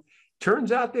ma'am.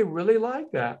 Turns out they really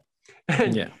like that.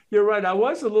 And you're right. I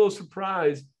was a little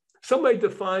surprised. Somebody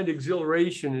defined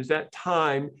exhilaration as that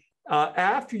time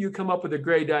after you come up with a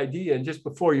great idea and just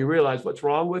before you realize what's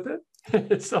wrong with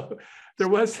it. So there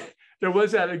was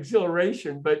that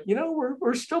exhilaration, but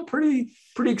we're still pretty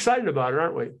excited about it,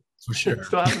 aren't we? For sure.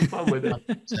 Still having fun with it.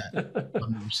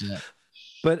 100%.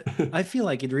 But I feel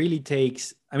like it really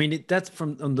takes, that's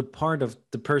on the part of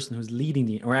the person who's leading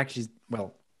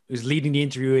who's leading the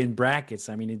interview in brackets.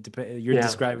 You're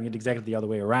describing it exactly the other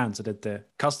way around, so that the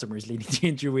customer is leading the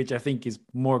interview, which I think is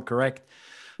more correct.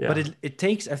 Yeah. But it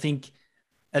takes, I think,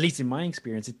 at least in my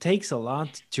experience, it takes a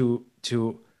lot to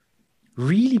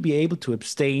really be able to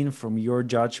abstain from your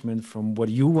judgment, from what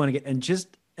you want to get, and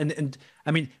just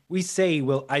we say,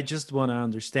 well, I just want to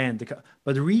understand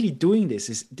but really doing this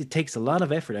it takes a lot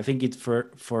of effort. I think it's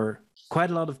for quite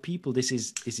a lot of people, this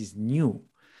is new.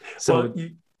 So well,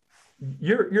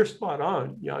 you're spot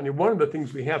on, Yanni. One of the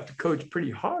things we have to coach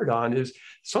pretty hard on is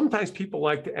sometimes people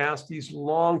like to ask these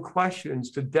long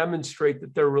questions to demonstrate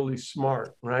that they're really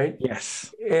smart, right?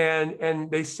 Yes.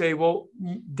 And they say, well,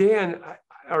 Dan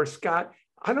or Scott,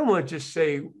 I don't want to just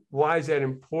say, why is that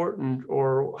important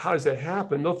or how does that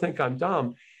happen? They'll think I'm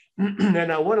dumb.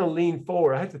 And I want to lean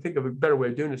forward. I have to think of a better way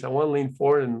of doing this. I want to lean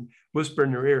forward and whisper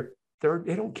in their ear,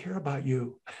 they don't care about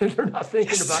you. They're not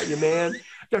thinking about you, man.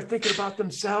 They're thinking about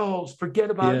themselves. Forget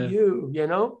about you,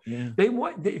 Yeah.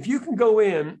 If you can go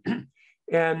in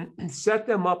and set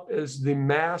them up as the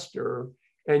master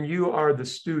and you are the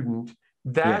student,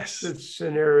 that's the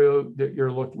scenario that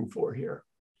you're looking for here.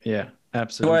 Yeah,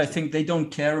 absolutely. So I think they don't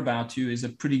care about you is a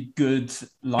pretty good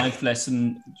life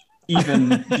lesson,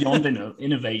 even beyond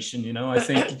innovation. I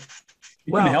think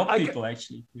you can help people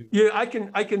actually. Yeah, I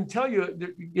can tell you,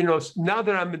 now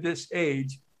that I'm at this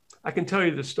age, I can tell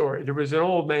you the story. There was an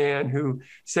old man who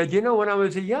said, when I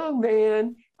was a young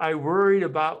man, I worried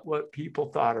about what people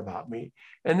thought about me.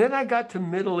 And then I got to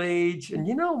middle age, and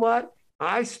you know what?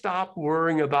 I stopped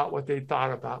worrying about what they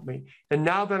thought about me. And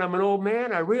now that I'm an old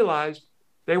man, I realized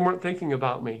they weren't thinking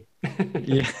about me.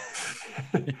 Yeah.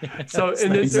 So,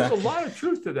 and there's a lot of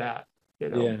truth to that.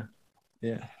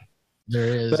 Yeah. There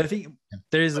is. But I think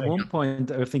there is one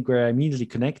point I think where I immediately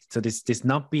connect to this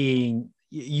not being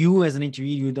you as an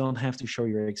interviewer. You don't have to show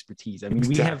your expertise.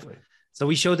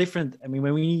 We show different.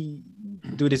 When we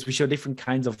do this, we show different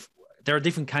kinds of. There are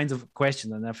different kinds of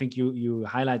questions, and I think you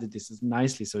highlighted this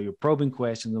nicely. So your probing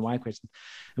questions and why questions,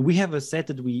 and we have a set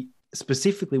that we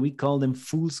call them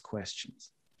fool's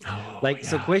questions.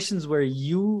 So questions where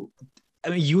you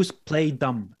play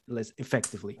dumb less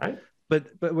effectively. Right.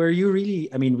 But where you really,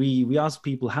 we ask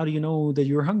people, how do you know that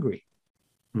you're hungry?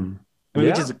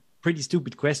 Which is a pretty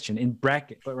stupid question in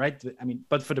bracket, but right?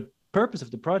 But for the purpose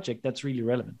of the project, that's really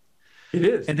relevant. It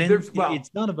is. And then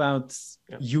it's not about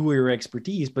you or your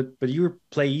expertise, but you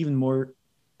play even more.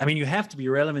 You have to be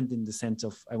relevant in the sense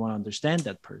of, I want to understand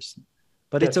that person.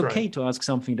 But it's okay to ask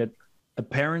something that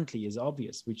apparently is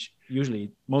obvious, which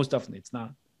usually, most often, it's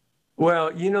not.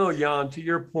 Well, Jan, to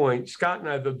your point, Scott and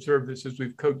I have observed this as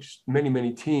we've coached many,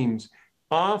 many teams.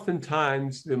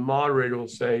 Oftentimes, the moderator will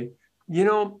say,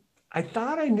 I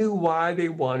thought I knew why they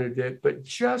wanted it, but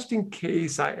just in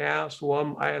case I asked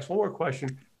one more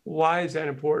question, why is that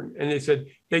important? And they said,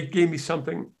 they gave me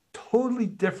something totally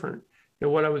different than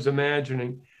what I was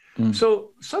imagining.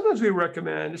 So sometimes we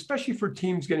recommend, especially for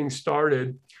teams getting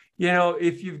started,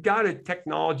 if you've got a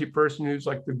technology person who's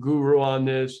like the guru on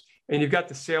this, and you've got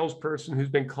the salesperson who's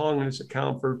been calling this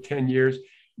account for 10 years,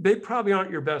 they probably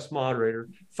aren't your best moderator.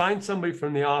 Find somebody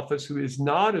from the office who is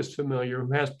not as familiar,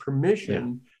 who has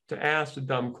permission to ask the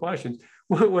dumb questions.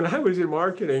 When I was in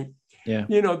marketing,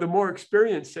 the more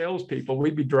experienced salespeople,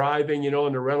 we'd be driving, in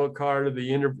the rental car to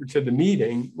the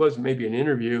meeting. It wasn't maybe an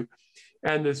interview.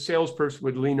 And the salesperson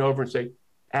would lean over and say,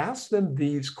 ask them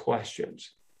these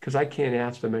questions, because I can't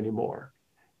ask them anymore.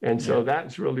 And so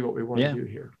that's really what we want to do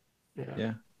here.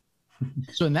 Yeah.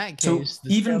 So in that case,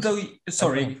 go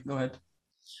ahead.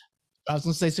 I was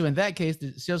going to say, so in that case,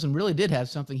 the salesman really did have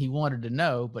something he wanted to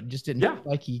know, but just didn't feel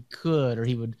like he could, or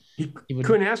he would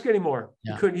couldn't ask anymore.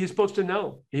 Yeah. He's supposed to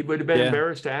know. He would have been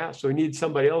embarrassed to ask. So he needed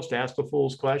somebody else to ask the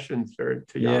fool's questions, to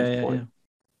Jan's point.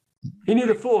 He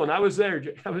needed a fool, and I was there.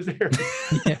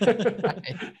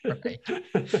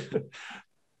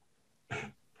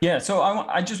 Yeah, so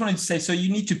I just wanted to say, so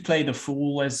you need to play the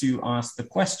fool as you ask the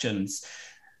questions.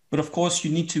 But of course,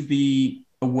 you need to be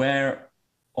aware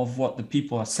of what the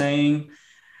people are saying.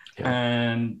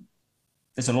 And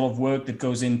there's a lot of work that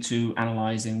goes into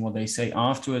analyzing what they say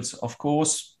afterwards, of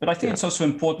course. But I think it's also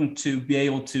important to be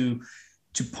able to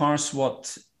parse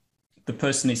what the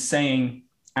person is saying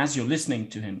as you're listening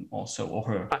to him also, or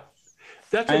her.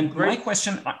 My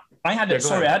question, I had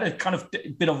a kind of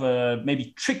bit of a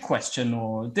maybe trick question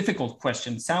or difficult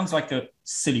question. Sounds like a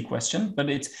silly question, but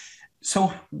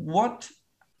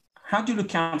how do you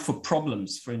look out for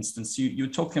problems? For instance,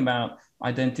 you're talking about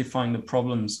identifying the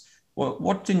problems.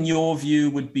 What in your view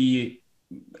would be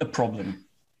a problem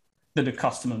that a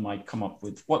customer might come up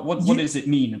with? What does it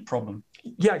mean, a problem?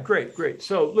 Yeah, great.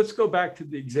 So let's go back to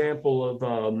the example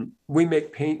of we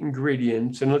make paint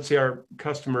ingredients, and let's say our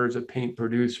customer is a paint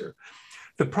producer.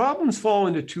 The problems fall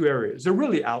into two areas. They're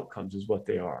really outcomes is what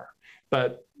they are,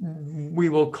 but we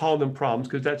will call them problems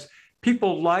because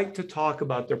people like to talk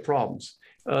about their problems.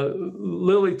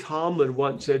 Lily Tomlin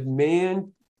once said,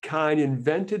 mankind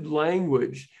invented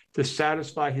language to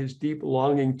satisfy his deep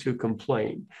longing to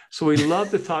complain. So we love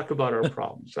to talk about our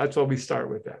problems. That's why we start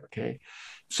with that, okay?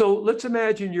 So let's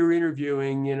imagine you're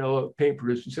interviewing, a paint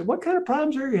producer and say, what kind of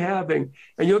problems are you having?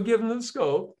 And you'll give them the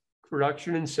scope,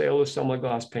 production and sale of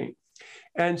semi-gloss paint.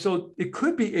 And so it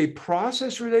could be a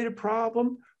process-related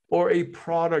problem or a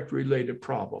product-related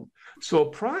problem. So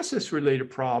a process-related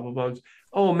problem is,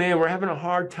 oh man, we're having a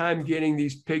hard time getting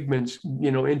these pigments,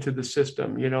 into the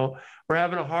system.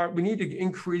 We need to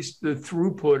increase the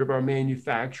throughput of our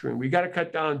manufacturing. We got to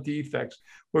cut down defects.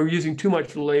 We're using too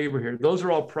much labor here. Those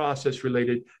are all process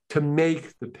related to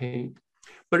make the paint.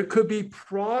 But it could be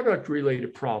product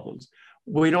related problems.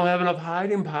 We don't have enough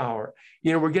hiding power.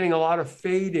 We're getting a lot of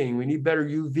fading. We need better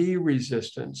UV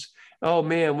resistance. Oh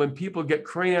man, when people get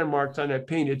crayon marks on that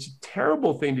paint, it's a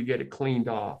terrible thing to get it cleaned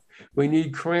off. We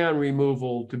need crayon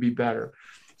removal to be better.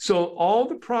 So all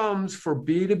the problems for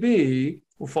B2B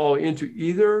will fall into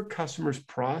either customers'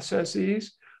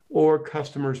 processes or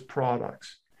customers'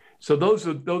 products. So those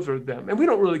are them. And we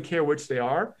don't really care which they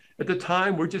are. At the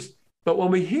time, but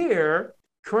when we hear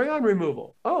crayon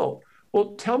removal, oh,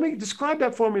 well, describe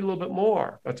that for me a little bit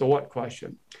more. That's a what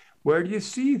question. Where do you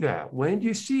see that? When do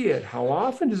you see it? How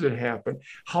often does it happen?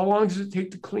 How long does it take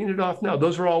to clean it off now?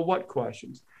 Those are all what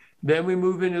questions. Then we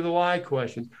move into the why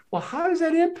questions. Well, how does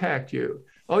that impact you?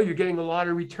 Oh, you're getting a lot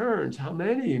of returns. How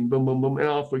many? And boom, boom, boom, and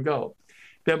off we go.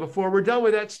 Then before we're done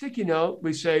with that sticky note,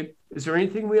 we say, is there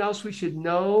anything else we should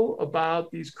know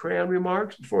about these crayon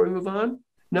remarks before we move on?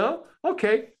 No?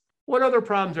 Okay. What other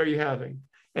problems are you having?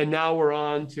 And now we're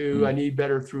on to, I need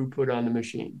better throughput on the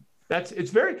machine.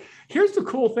 Here's the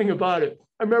cool thing about it.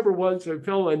 I remember once a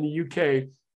fellow in the UK,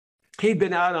 he'd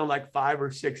been out on like 5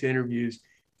 or 6 interviews,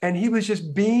 and he was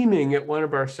just beaming at one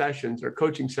of our sessions, our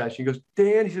coaching session. He goes,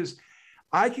 Dan, he says,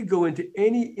 I could go into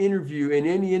any interview in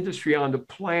any industry on the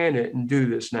planet and do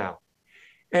this now.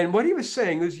 And what he was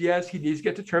saying was, yes, he needs to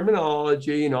get the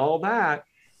terminology and all that,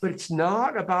 but it's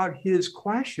not about his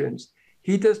questions.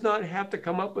 He does not have to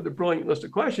come up with a brilliant list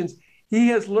of questions. He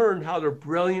has learned how to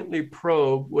brilliantly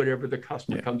probe whatever the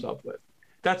customer comes up with.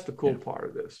 That's the cool part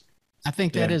of this. I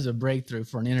think that is a breakthrough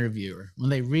for an interviewer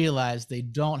when they realize they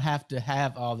don't have to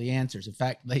have all the answers. In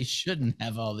fact, they shouldn't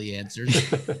have all the answers.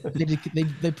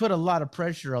 they put a lot of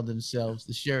pressure on themselves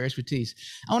to share expertise.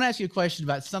 I want to ask you a question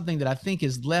about something that I think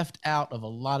is left out of a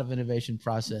lot of innovation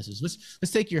processes.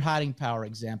 Let's take your hiding power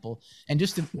example, and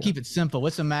just to keep it simple,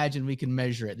 let's imagine we can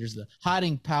measure it. There's the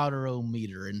hiding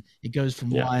powder-o-meter, and it goes from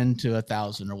 1 to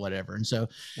 1,000 or whatever. And so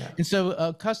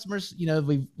customers,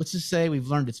 let's just say we've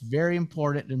learned it's very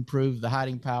important to improve the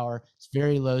hiding power. It's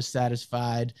very low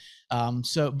satisfied.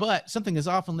 But something that's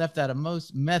often left out of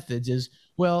most methods is,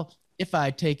 well, if I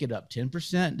take it up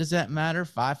 10%, does that matter?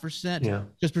 5%? Yeah.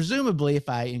 Because presumably if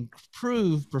I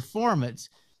improve performance,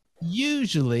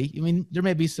 usually, there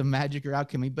may be some magic or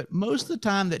alchemy, but most of the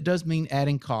time that does mean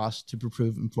adding cost to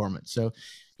improve performance. So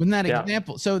with that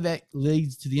example, so that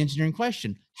leads to the engineering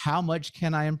question, how much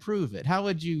can I improve it? How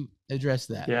would you address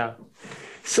that? Yeah.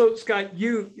 So Scott,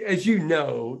 as you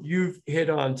know, you've hit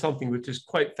on something which is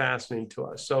quite fascinating to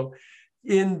us. So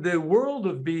in the world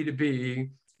of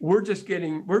B2B,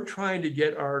 we're trying to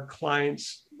get our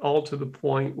clients all to the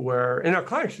point where, and our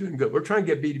clients are doing good. We're trying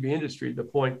to get B2B industry to the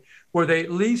point where they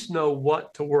at least know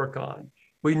what to work on.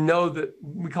 We know that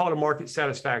we call it a market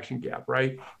satisfaction gap,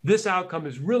 right? This outcome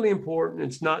is really important.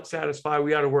 It's not satisfied.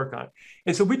 We got to work on it.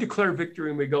 And so we declare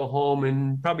victory and we go home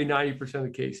in probably 90% of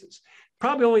the cases.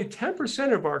 Probably only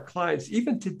 10% of our clients,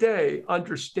 even today,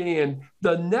 understand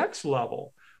the next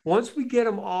level. Once we get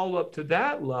them all up to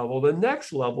that level, the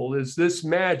next level is this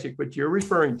magic, which you're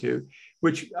referring to,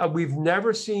 which we've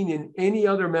never seen in any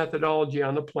other methodology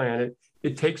on the planet.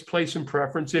 It takes place in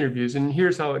preference interviews. And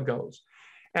here's how it goes.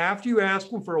 After you ask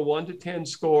them for a 1 to 10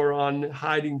 score on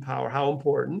hiding power, how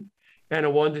important, and a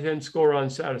 1 to 10 score on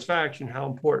satisfaction, how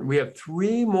important, we have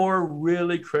 3 more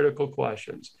really critical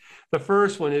questions. The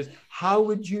first one is, how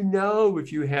would you know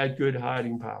if you had good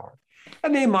hiding power?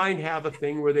 And they might have a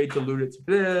thing where they dilute it to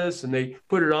this and they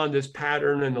put it on this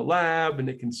pattern in the lab and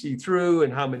they can see through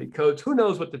and how many codes. Who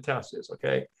knows what the test is,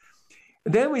 okay?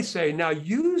 And then we say, now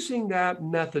using that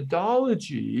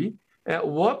methodology, at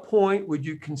what point would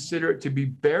you consider it to be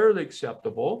barely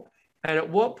acceptable? And at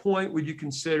what point would you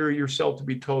consider yourself to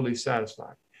be totally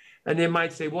satisfied? And they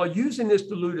might say, well, using this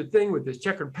diluted thing with this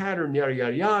checkered pattern, yada,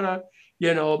 yada, yada,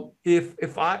 you know, if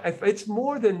it's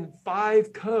more than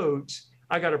 5 codes,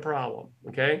 I got a problem,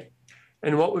 okay?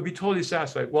 And what would be totally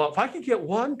satisfied? Well, if I could get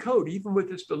 1 code, even with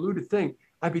this diluted thing,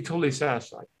 I'd be totally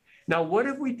satisfied. Now, what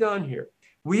have we done here?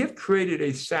 We have created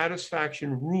a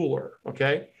satisfaction ruler,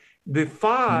 okay? The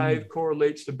 5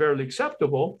 correlates to barely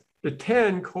acceptable. The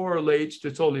 10 correlates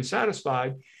to totally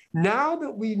satisfied. Now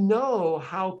that we know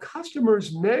how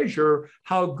customers measure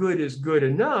how good is good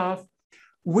enough,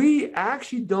 we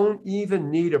actually don't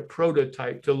even need a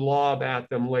prototype to lob at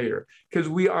them later because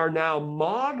we are now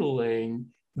modeling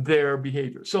their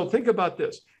behavior. So think about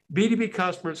this. B2B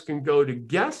customers can go to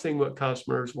guessing what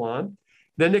customers want.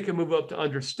 Then they can move up to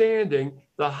understanding.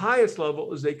 The highest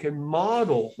level is they can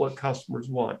model what customers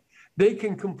want. They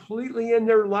can completely in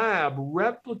their lab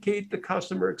replicate the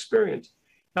customer experience.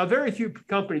 Now, very few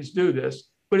companies do this,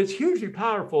 but it's hugely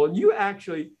powerful. And you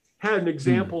actually had an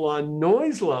example on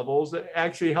noise levels that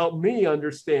actually helped me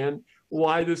understand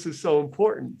why this is so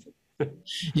important.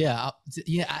 Yeah.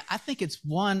 I think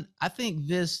I think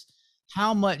this,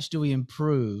 how much do we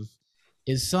improve,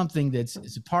 is something it's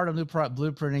a part of new product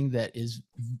blueprinting that is,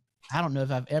 I don't know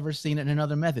if I've ever seen it in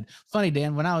another method. Funny,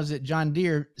 Dan, when I was at John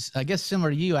Deere, I guess similar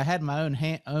to you, I had my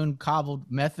own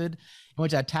cobbled method in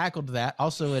which I tackled that,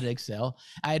 also in Excel.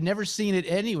 I had never seen it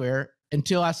anywhere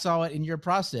until I saw it in your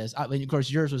process. I mean, of course,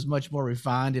 yours was much more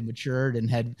refined and matured and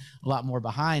had a lot more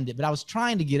behind it, but I was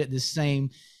trying to get at this same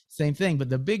thing. But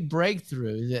the big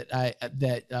breakthrough that I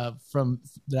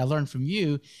learned from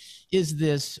you is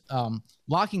this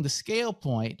locking the scale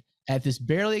point at this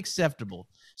barely acceptable.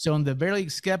 So on the barely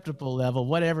acceptable level,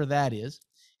 whatever that is,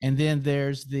 and then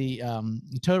there's the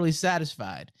totally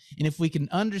satisfied. And if we can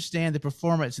understand the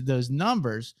performance of those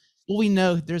numbers, well, we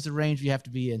know there's a range we have to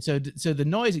be in. So the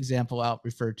noise example I'll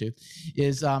refer to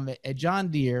is at John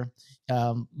Deere,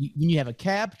 when you have a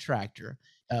cab tractor,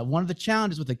 one of the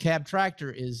challenges with a cab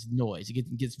tractor is noise.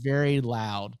 It gets very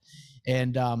loud,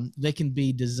 and they can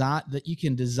be designed that you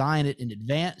can design it in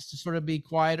advance to sort of be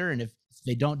quieter. And if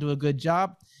they don't do a good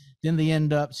job, then they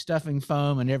end up stuffing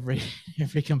foam in every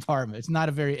compartment. It's not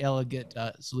a very elegant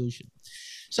solution.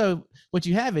 So what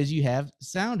you have is you have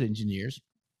sound engineers,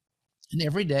 and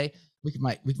every day we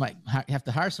might have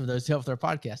to hire some of those to help with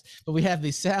our podcast. But we have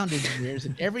these sound engineers,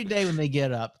 and every day when they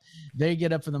get up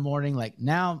in the morning, like,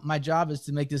 now my job is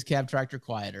to make this cab tractor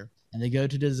quieter. And they go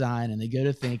to design and they go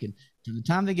to think, and from the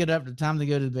time they get up to the time they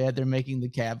go to bed, they're making the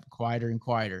cab quieter and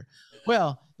quieter.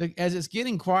 Well, as it's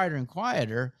getting quieter and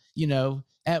quieter, you know,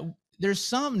 there's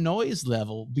some noise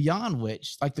level beyond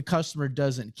which, like, the customer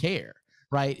doesn't care,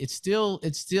 right? It's still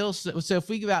so if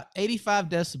we give out 85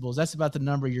 decibels, that's about the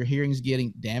number your hearing's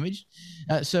getting damaged.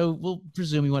 So we'll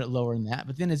presume you want it lower than that.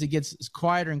 But then as it gets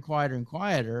quieter and quieter and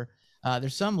quieter,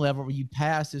 there's some level where you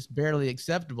pass this barely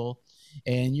acceptable,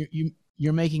 and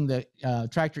you're making the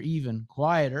tractor even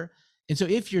quieter. And so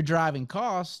if you're driving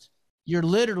cost, you're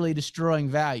literally destroying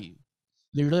value.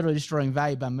 You're literally destroying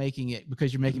value by making it,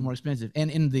 because you're making it more expensive. And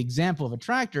in the example of a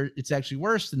tractor, it's actually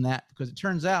worse than that, because it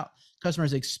turns out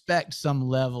customers expect some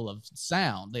level of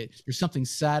sound. There's something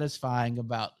satisfying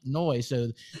about noise, so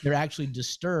they're actually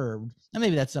disturbed. And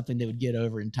maybe that's something they would get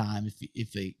over in time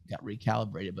if they got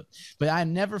recalibrated. But I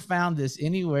never found this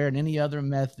anywhere in any other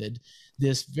method,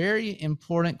 this very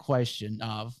important question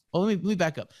of, well, let me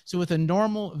back up. So with a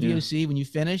normal VOC, when you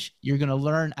finish, you're going to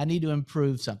learn, I need to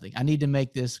improve something. I need to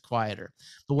make this quieter.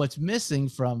 But what's missing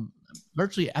from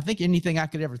virtually, I think, anything I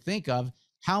could ever think of,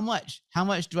 how much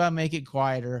do I make it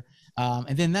quieter?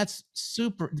 And then that's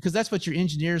super, because that's what your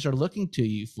engineers are looking to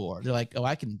you for. They're like, oh,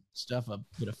 I can stuff a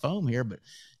bit of foam here, but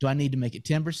do I need to make it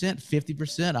 10%,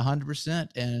 50%,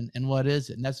 100%? And what is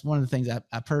it? And that's one of the things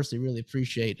I personally really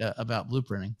appreciate about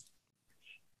blueprinting.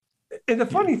 And the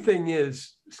funny thing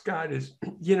is, Scott, is,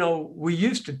 you know, we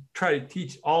used to try to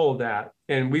teach all of that,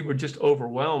 and we would just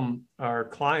overwhelm our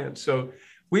clients. So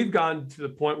we've gone to the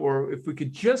point where if we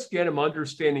could just get them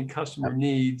understanding customer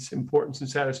needs, importance, and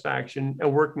satisfaction,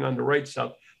 and working on the right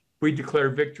stuff, we declare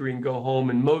victory and go home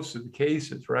in most of the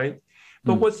cases, right?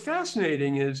 But what's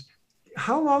fascinating is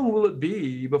how long will it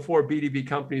be before B2B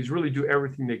companies really do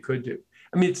everything they could do?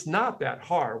 I mean, it's not that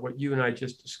hard, what you and I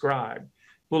just described.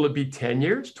 Will it be 10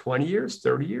 years, 20 years,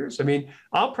 30 years? I mean,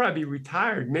 I'll probably be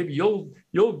retired. Maybe you'll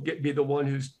be the one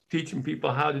who's teaching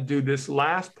people how to do this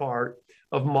last part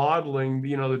of modeling,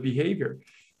 the behavior.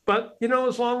 But,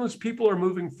 as long as people are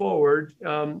moving forward,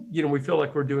 we feel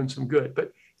like we're doing some good.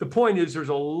 But the point is, there's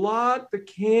a lot that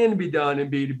can be done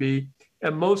in B2B,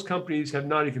 and most companies have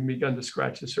not even begun to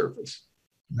scratch the surface.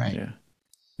 Right. Yeah.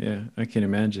 Yeah, I can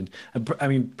imagine. I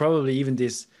mean, probably even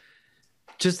this,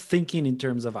 just thinking in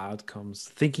terms of outcomes,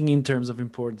 thinking in terms of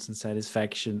importance and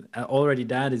satisfaction, already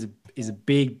that is a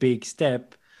big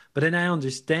step. But then I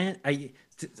understand, I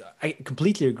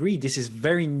completely agree. This is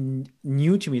very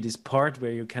new to me, this part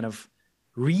where you kind of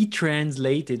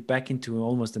retranslate it back into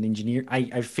almost an engineer.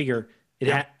 I figure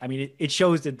it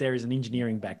shows that there is an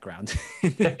engineering background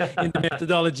in the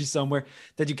methodology somewhere,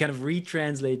 that you kind of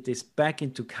retranslate this back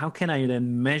into how can I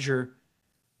then measure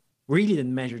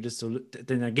the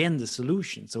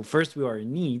solution. So first we are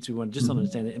in needs, we want to just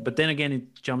understand it, but then again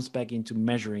it jumps back into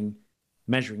measuring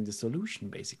the solution,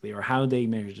 basically, or how they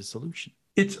measure the solution.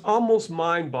 It's almost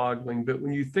mind-boggling, but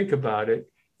when you think about it,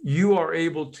 you are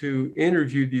able to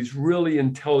interview these really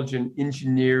intelligent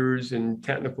engineers and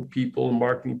technical people and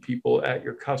marketing people at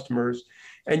your customers,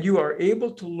 and you are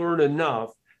able to learn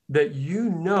enough that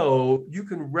you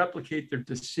can replicate their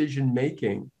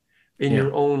decision-making in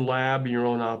your own lab, in your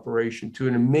own operation to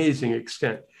an amazing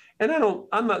extent. And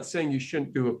I'm not saying you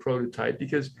shouldn't do a prototype,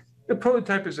 because the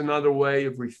prototype is another way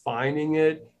of refining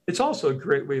it. It's also a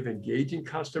great way of engaging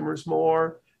customers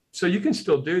more. So you can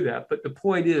still do that. But the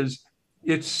point is,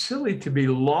 it's silly to be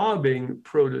lobbing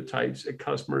prototypes at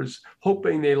customers,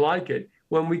 hoping they like it,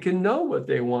 when we can know what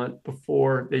they want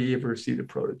before they ever see the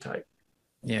prototype.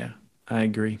 Yeah, I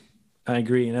agree.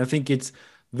 And I think it's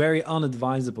very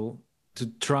unadvisable to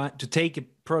try to take a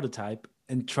prototype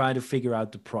and try to figure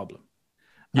out the problem.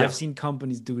 Yeah. I've seen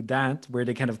companies do that, where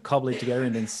they kind of cobble it together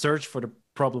and then search for the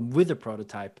problem with a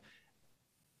prototype.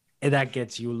 And that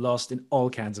gets you lost in all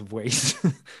kinds of ways.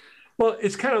 Well,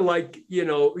 it's kind of like,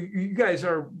 you guys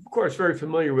are, of course, very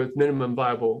familiar with minimum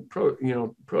viable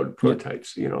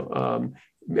prototypes,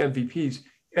 MVPs.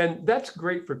 And that's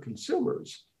great for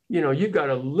consumers. You've got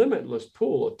a limitless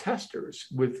pool of testers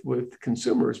with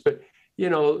consumers. But,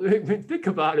 think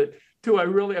about it too.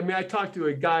 I talked to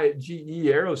a guy at GE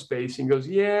Aerospace, and goes,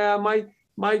 yeah, my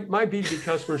B2B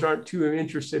customers aren't too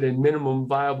interested in minimum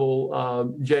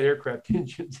viable jet aircraft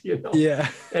engines, Yeah,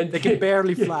 and they can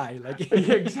barely fly.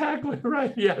 Yeah, exactly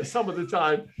right. Yeah, some of the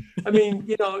time. I mean,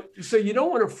 so you don't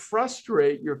want to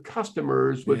frustrate your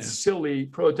customers with silly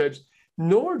prototypes,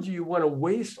 nor do you want to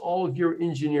waste all of your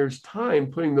engineers'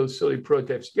 time putting those silly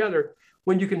prototypes together,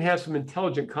 when you can have some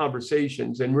intelligent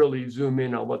conversations and really zoom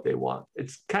in on what they want.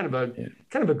 It's kind of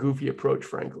a goofy approach,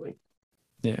 frankly.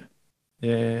 Yeah.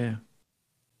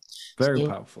 Very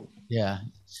powerful. Yeah.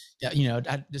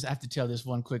 I just have to tell this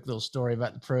one quick little story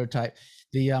about the prototype.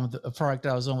 The product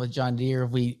I was on with John Deere,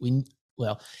 we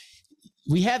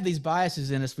have these biases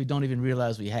in us we don't even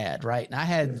realize we had, right? And I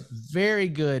had very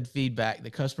good feedback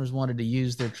that customers wanted to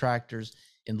use their tractors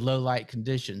in low light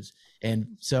conditions. And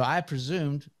so I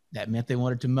presumed that meant they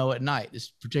wanted to mow at night. This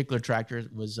particular tractor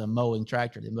was a mowing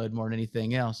tractor. They mowed more than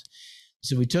anything else.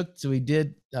 So we got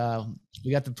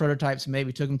the prototypes made.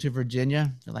 We took them to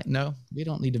Virginia. They're like, no, we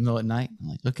don't need to mow at night. I'm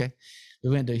like, okay.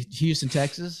 We went to Houston,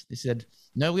 Texas. They said,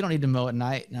 no, we don't need to mow at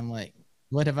night. And I'm like,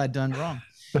 what have I done wrong?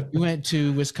 We went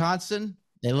to Wisconsin.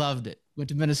 They loved it. Went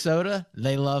to Minnesota.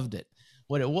 They loved it.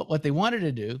 What they wanted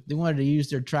to do, they wanted to use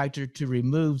their tractor to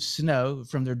remove snow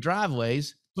from their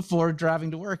driveways before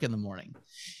driving to work in the morning.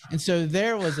 And so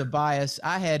there was a bias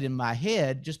I had in my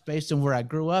head, just based on where I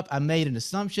grew up. I made an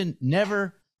assumption,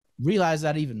 never realized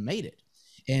I'd even made it,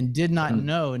 and did not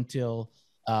know until,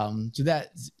 and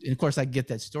of course I get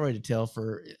that story to tell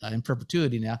for in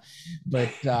perpetuity now.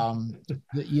 But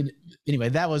anyway,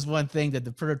 that was one thing that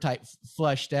the prototype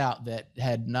flushed out, that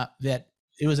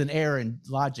it was an error in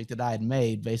logic that I had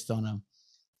made based on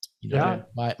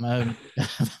my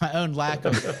own lack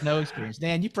of no experience.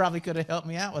 Dan, you probably could have helped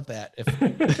me out with that if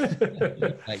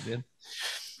I did.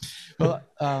 Well,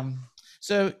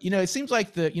 so it seems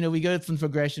like we go from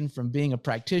progression from being a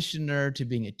practitioner to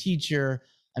being a teacher,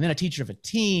 and then a teacher of a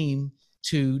team,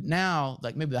 to now,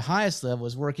 like, maybe the highest level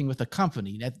is working with a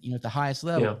company at the highest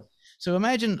level. Yeah. So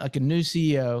imagine like a new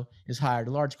CEO is hired,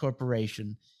 a large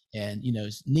corporation, and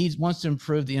wants to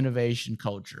improve the innovation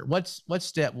culture. What's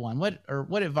step one?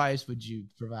 What advice would you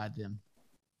provide them?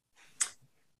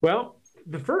 Well,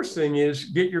 the first thing is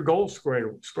get your goals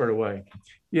squared away.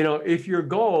 if your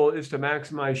goal is to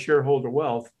maximize shareholder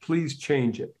wealth, please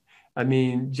change it. I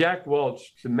mean, Jack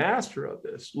Welch, the master of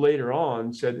this, later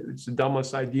on said it's the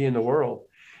dumbest idea in the world.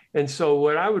 And so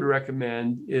what I would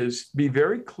recommend is be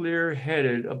very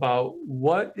clear-headed about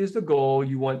what is the goal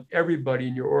you want everybody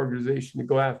in your organization to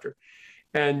go after.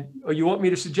 And you want me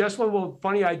to suggest one? Well,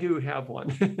 funny, I do have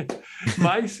one.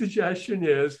 My suggestion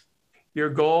is your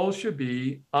goal should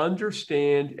be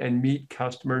understand and meet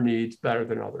customer needs better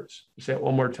than others. I'll say it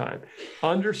one more time.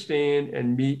 Understand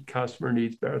and meet customer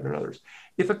needs better than others.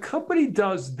 If a company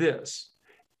does this,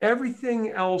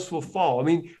 everything else will fall. I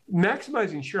mean,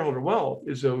 maximizing shareholder wealth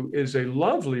is a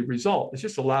lovely result. It's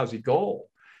just a lousy goal.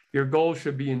 Your goal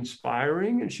should be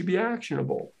inspiring and should be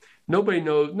actionable. No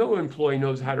employee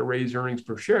knows how to raise earnings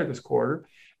per share this quarter,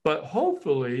 but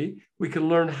hopefully we can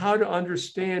learn how to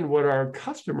understand what our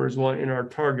customers want in our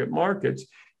target markets,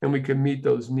 and we can meet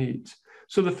those needs.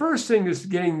 So the first thing is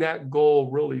getting that goal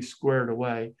really squared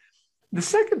away. The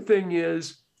second thing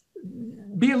is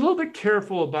be a little bit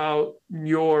careful about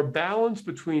your balance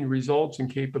between results and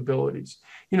capabilities.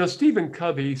 Stephen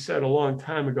Covey said a long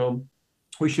time ago,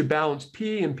 we should balance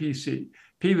P and PC.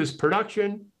 P was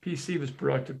production, PC was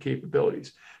productive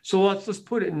capabilities. So let's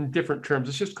put it in different terms.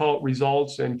 Let's just call it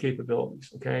results and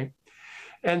capabilities, okay?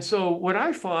 And so what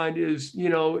I find is,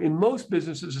 in most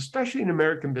businesses, especially in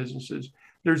American businesses,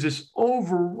 there's this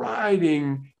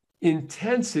overriding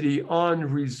intensity on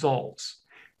results,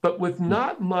 but with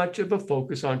not much of a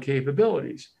focus on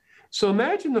capabilities. So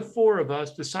imagine the four of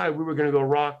us decide we were going to go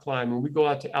rock climbing. We go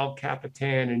out to El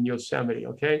Capitan in Yosemite,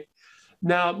 okay?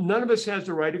 Now, none of us has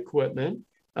the right equipment.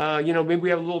 Maybe we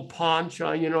have a little paunch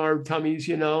on, our tummies,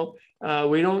 we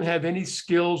don't have any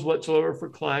skills whatsoever for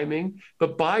climbing,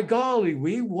 but by golly,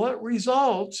 we want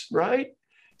results, right?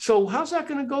 So how's that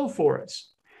going to go for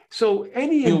us? So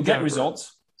you'll get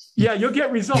results. Yeah, you'll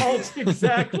get results.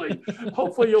 Exactly.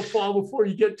 Hopefully you'll fall before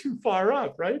you get too far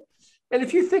up, right? And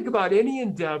if you think about any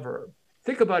endeavor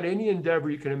you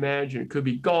can imagine. It could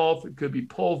be golf, it could be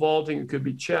pole vaulting, it could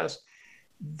be chess.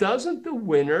 Doesn't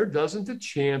the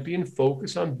champion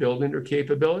focus on building their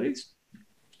capabilities?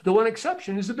 The one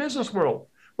exception is the business world.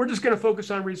 We're just going to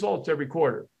focus on results every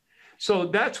quarter. So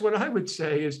that's what I would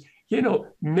say is,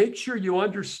 make sure you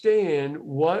understand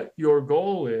what your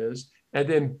goal is and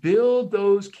then build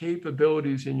those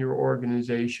capabilities in your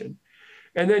organization.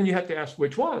 And then you have to ask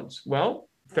which ones. Well,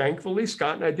 thankfully,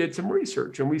 Scott and I did some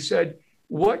research and we said,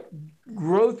 what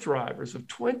growth drivers of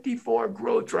 24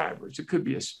 growth drivers? It could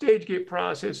be a stage gate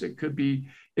process. It could be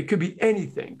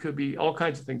anything. It could be all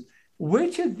kinds of things.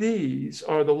 Which of these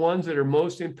are the ones that are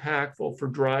most impactful for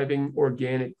driving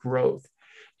organic growth?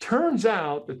 Turns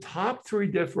out the top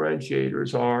three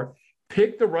differentiators are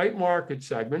pick the right market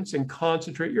segments and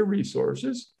concentrate your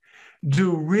resources,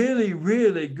 do really,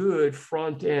 really good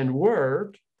front-end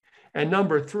work, and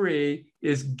number three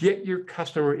is get your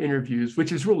customer interviews,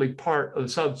 which is really part of the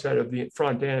subset of the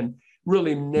front end,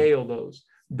 really nail those.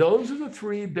 Those are the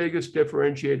three biggest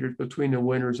differentiators between the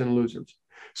winners and losers.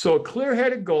 So a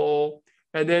clear-headed goal,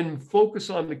 and then focus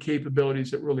on the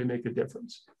capabilities that really make a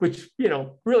difference, which,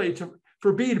 really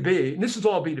for B2B, and this is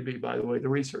all B2B, by the way, the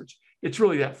research, it's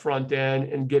really that front end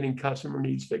and getting customer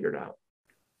needs figured out.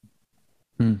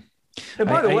 And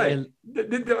by the way,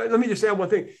 let me just add one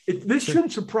thing. This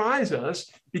shouldn't surprise us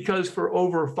because for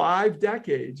over 5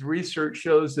 decades, research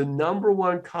shows the number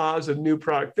one cause of new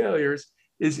product failures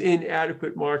is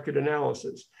inadequate market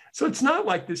analysis. So it's not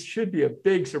like this should be a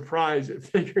big surprise at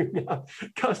figuring out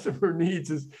customer needs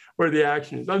is where the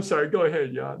action is. I'm sorry, go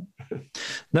ahead, Jan.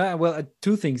 No, well,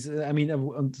 two things. I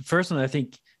mean, first one, I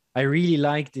think I really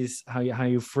like this, how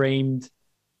you framed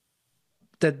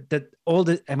that all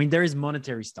the, I mean, there is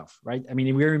monetary stuff, right? I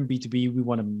mean, we're in B2B, we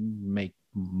want to make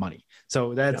money.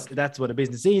 So that's what a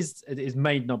business is. It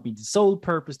may not be the sole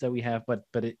purpose that we have, but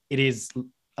it is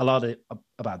a lot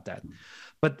about that.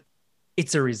 But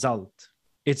it's a result.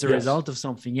 It's a result of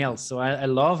something else. So I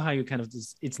love how you kind of,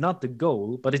 it's not the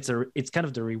goal, but it's kind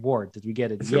of the reward that we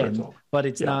get at the end, but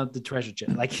it's not the treasure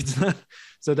chest. Like it's not,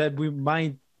 so that we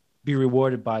might be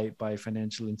rewarded by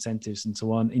financial incentives and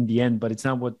so on in the end, but it's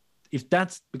not what, if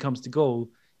that becomes the goal,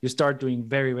 you start doing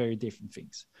very, very different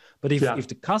things. But if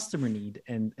the customer need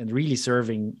and really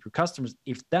serving your customers,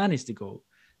 if that is the goal,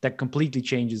 that completely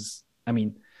changes. I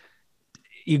mean,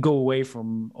 you go away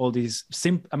from all these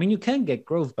I mean, you can get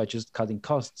growth by just cutting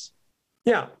costs.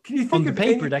 Yeah. Can you think on the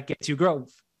paper that gets you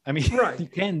growth? I mean, you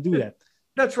can do that.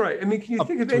 That's right. I mean, can you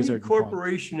think of any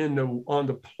corporation on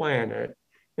the planet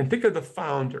and think of the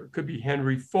founder? It could be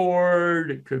Henry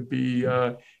Ford. It could be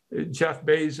Jeff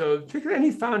Bezos. Think of any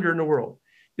founder in the world.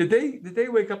 Did they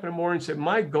wake up in the morning and say,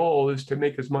 my goal is to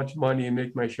make as much money and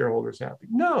make my shareholders happy?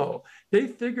 No, they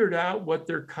figured out what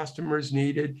their customers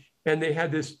needed, and they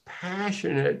had this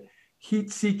passionate,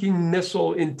 heat-seeking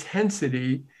missile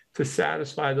intensity to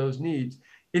satisfy those needs.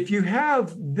 If you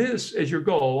have this as your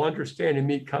goal, understand and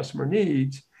meet customer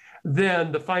needs,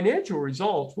 then the financial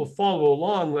results will follow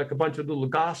along like a bunch of little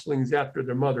goslings after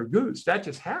their mother goose. That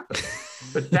just happens.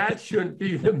 But that shouldn't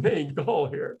be the main goal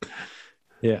here.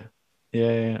 Yeah,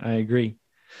 I agree.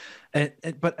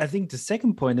 But I think the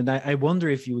second point, and I wonder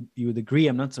if you would agree,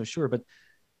 I'm not so sure, but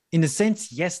in a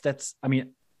sense, yes,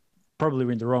 probably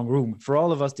we're in the wrong room. For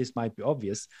all of us, this might be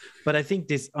obvious, but I think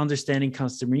this understanding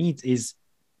customer needs is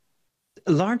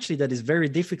largely that is very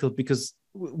difficult because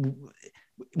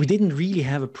we didn't really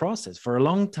have a process. For a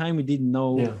long time, we didn't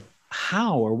know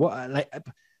how or what,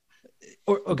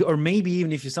 or maybe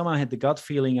even if you somehow had the gut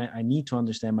feeling, I need to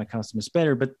understand my customers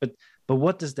better, but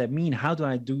what does that mean? How do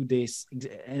I do this?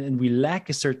 And we lack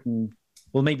a certain,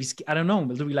 well, maybe, I don't know,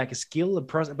 do we lack a skill, a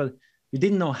process, but we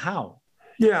didn't know how.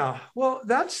 Yeah, well,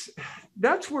 that's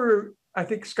where I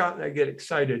think Scott and I get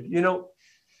excited.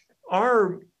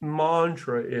 Our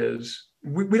mantra is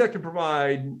we like to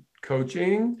provide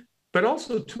coaching, but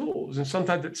also tools. And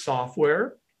sometimes it's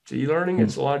software, it's e-learning,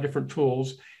 it's a lot of different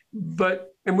tools.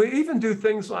 And we even do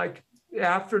things like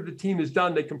after the team is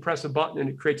done, they can press a button and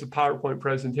it creates a PowerPoint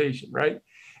presentation, right?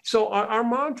 So our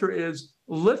mantra is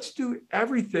let's do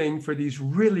everything for these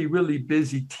really, really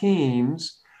busy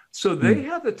teams so they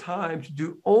have the time to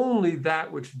do only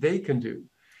that which they can do.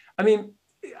 I mean,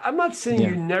 I'm not saying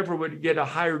you never would get a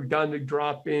hired gun to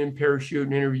drop in, parachute,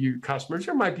 and interview your customers.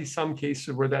 There might be some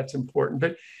cases where that's important.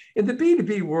 But in the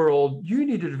B2B world, you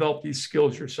need to develop these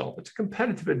skills yourself. It's a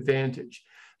competitive advantage.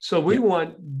 So we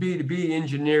want B2B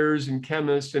engineers and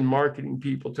chemists and marketing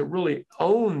people to really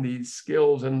own these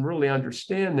skills and really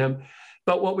understand them.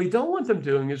 But what we don't want them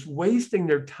doing is wasting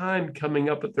their time coming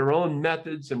up with their own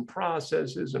methods and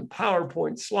processes and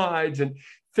PowerPoint slides and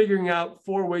figuring out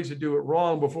 4 ways to do it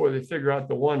wrong before they figure out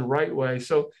the one right way.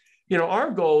 So, our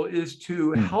goal is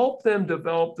to help them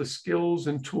develop the skills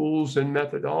and tools and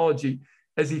methodology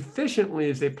as efficiently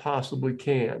as they possibly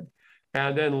can.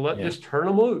 And then just turn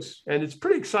them loose. And it's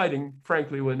pretty exciting,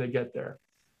 frankly, when they get there.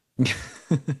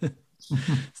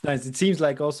 It's nice. It seems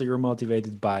like also you're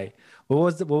motivated by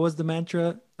what was the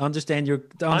mantra? Understand the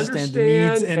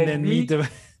needs and then meet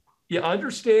the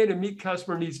understand and meet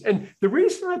customer needs. And the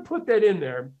reason I put that in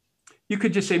there, you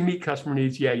could just say meet customer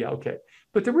needs. Yeah, okay.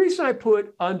 But the reason I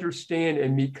put understand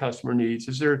and meet customer needs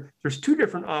is there's 2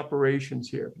 different operations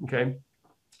here. Okay.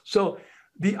 So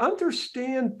the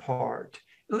understand part,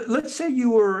 let's say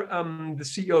you were the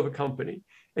CEO of a company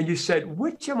and you said,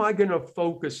 which am I going to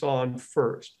focus on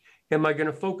first? Am I going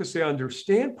to focus the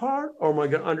understand part or am I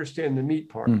going to understand the meet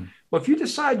part? Well, if you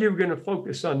decide you're going to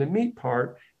focus on the meet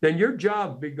part, then your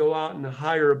job would be go out and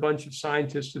hire a bunch of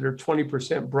scientists that are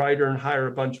 20% brighter and hire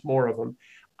a bunch more of them.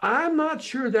 I'm not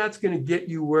sure that's going to get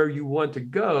you where you want to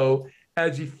go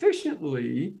as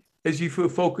efficiently as you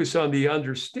focus on the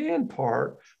understand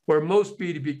part, where most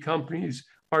B2B companies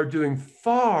are doing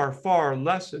far, far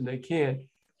less than they can.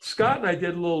 Scott and I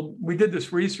we did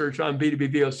this research on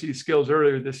B2B VOC skills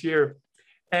earlier this year.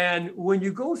 And when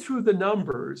you go through the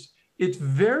numbers, it's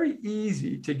very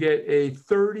easy to get a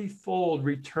 30-fold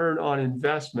return on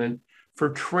investment for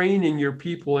training your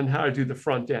people in how to do the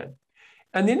front end.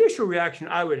 And the initial reaction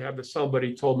I would have if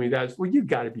somebody told me that is, well, you've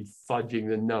got to be fudging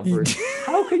the numbers.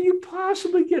 How can you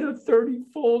possibly get a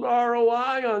 30-fold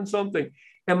ROI on something?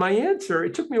 And my answer,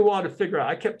 it took me a while to figure out.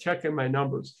 I kept checking my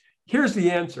numbers. Here's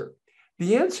the answer.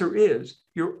 The answer is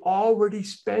you're already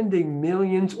spending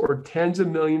millions or tens of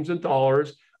millions of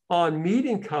dollars on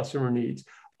meeting customer needs.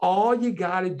 All you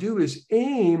got to do is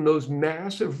aim those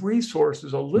massive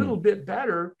resources a little bit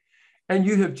better, and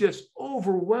you have just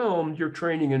overwhelmed your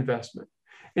training investment.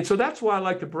 And so that's why I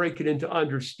like to break it into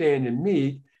understand and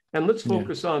meet. And let's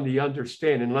focus on the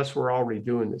understand unless we're already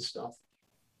doing this stuff.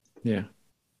 Yeah.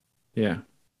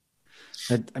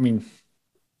 I mean,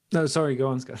 no, sorry, go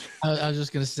on, Scott. I was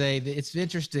just going to say that it's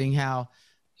interesting how,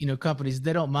 companies,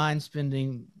 they don't mind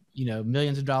spending,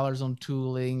 millions of dollars on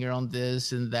tooling or on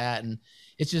this and that. And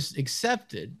it's just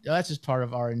accepted. That's just part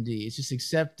of R&D. It's just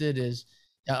accepted as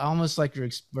almost like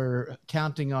we're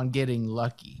counting on getting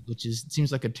lucky, which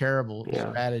seems like a terrible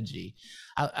strategy.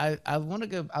 I want to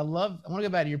go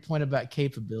back to your point about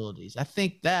capabilities. I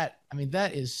think that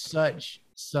is such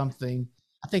something.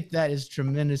 I think that is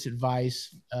tremendous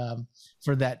advice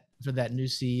for that new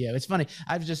CEO. It's funny.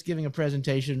 I was just giving a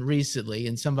presentation recently,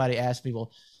 and somebody asked me,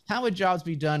 "Well, how would jobs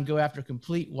be done? Go after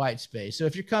complete white space. So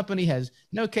if your company has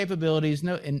no capabilities,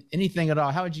 no anything at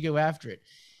all, how would you go after it?"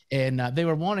 And they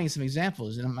were wanting some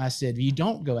examples. And I said, you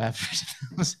don't go after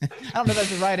it. I don't know if that's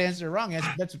the right answer or wrong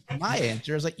answer. That's my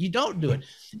answer. I was like, you don't do it.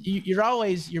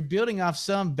 You're building off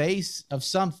some base of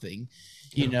something.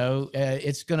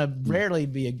 It's going to rarely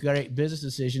be a great business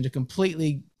decision to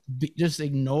completely just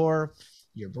ignore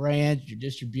your brand, your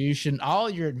distribution, all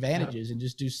your advantages, and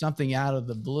just do something out of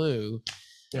the blue.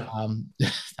 Yeah.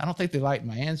 I don't think they liked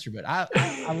my answer, but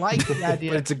I like the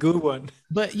idea. But it's a good one.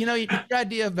 But your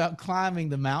idea about climbing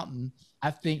the mountain,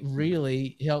 I think,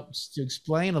 really helps to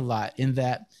explain a lot. In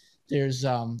that there's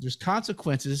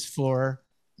consequences for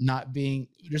not being.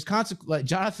 Like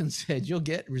Jonathan said, you'll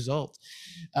get results.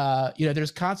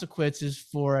 There's consequences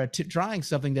for trying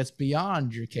something that's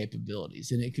beyond your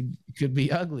capabilities, and it could be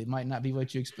ugly. It might not be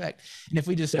what you expect. And if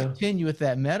we just continue with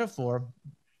that metaphor,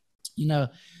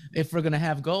 if we're going to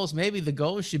have goals, maybe the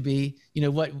goal should be,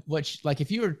 like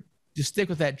if you were to stick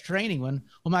with that training one,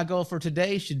 well, my goal for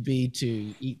today should be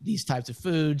to eat these types of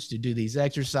foods, to do these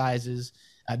exercises.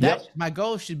 My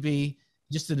goal should be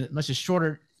just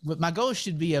my goal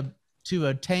should be to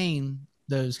attain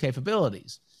those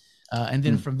capabilities. And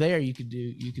then from there, you can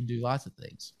do lots of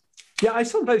things. Yeah, I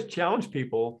sometimes challenge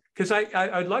people because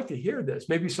I'd like to hear this.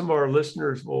 Maybe some of our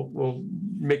listeners will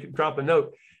drop a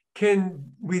note.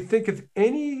 Can we think of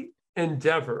any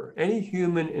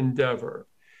human endeavor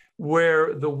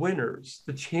where the winners,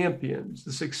 the champions,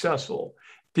 the successful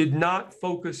did not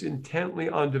focus intently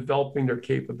on developing their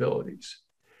capabilities?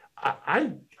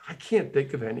 I can't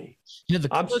think of any.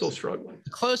 I'm still struggling.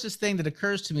 The closest thing that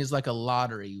occurs to me is like a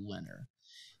lottery winner.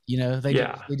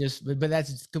 But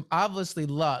that's obviously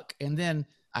luck. And then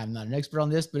I'm not an expert on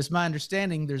this, but it's my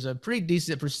understanding there's a pretty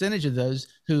decent percentage of those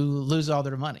who lose all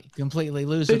their money, completely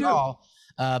lose it all,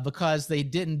 because they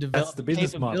didn't develop the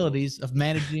capabilities of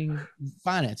managing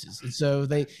finances. And so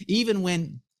even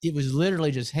when it was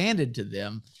literally just handed to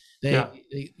them,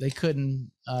 they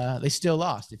couldn't, they still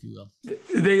lost, if you will.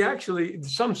 They actually,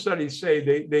 some studies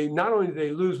say they not only do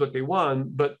they lose what they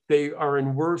won, but they are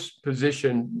in worse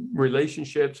position,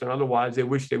 relationships and otherwise, they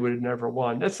wish they would have never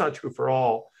won. That's not true for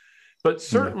all. But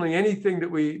certainly anything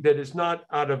that is not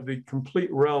out of the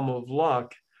complete realm of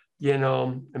luck,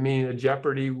 a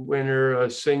Jeopardy winner, a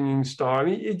singing star,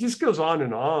 it just goes on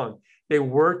and on. They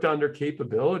worked on their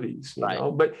capabilities,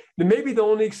 but maybe the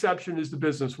only exception is the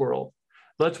business world.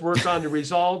 Let's work on the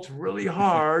results really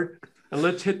hard and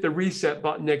let's hit the reset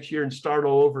button next year and start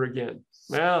all over again.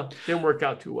 Well, didn't work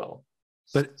out too well.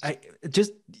 But I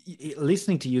just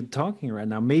listening to you talking right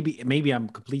now, maybe I'm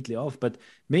completely off, but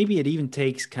maybe it even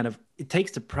takes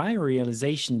the prior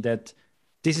realization that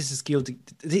this is a skill.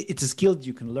 It's a skill that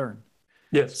you can learn.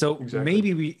 Yes. So exactly.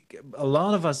 Maybe a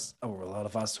lot of us,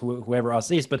 whoever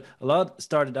us is, but a lot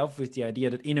started off with the idea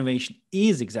that innovation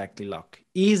is exactly luck.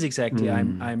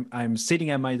 I'm sitting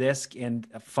at my desk and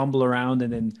I fumble around,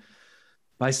 and then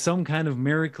by some kind of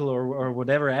miracle or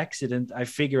whatever accident, I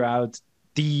figure out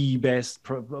the best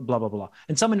blah blah blah.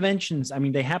 And some inventions,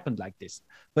 they happened like this,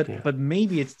 but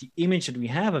maybe it's the image that we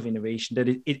have of innovation that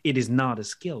it is not a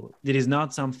skill. It is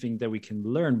not something that we can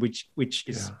learn, which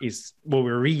is what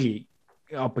we're really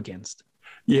up against.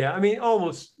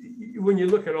 Almost when you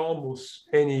look at almost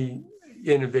any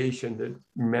innovation that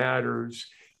matters,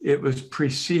 it was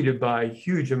preceded by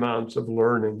huge amounts of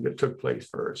learning that took place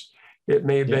first. It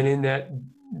may have been in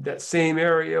that same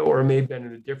area, or it may have been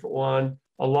in a different one.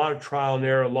 A lot of trial and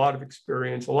error, a lot of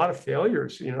experience, a lot of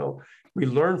failures. We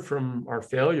learn from our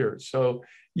failures. So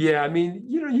you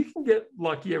can get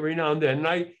lucky every now and then.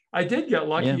 And I did get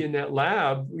lucky in that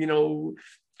lab,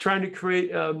 trying to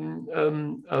create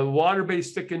a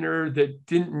water-based thickener that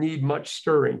didn't need much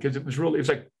stirring, because it was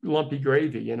like lumpy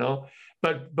gravy,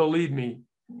 But believe me,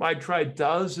 I tried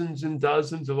dozens and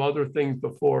dozens of other things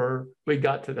before we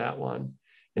got to that one.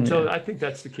 And so I think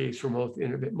that's the case for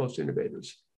most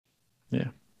innovators. Yeah.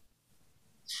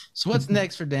 So what's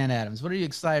next for Dan Adams? What are you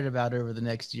excited about over the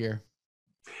next year?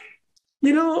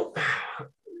 You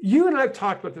and I have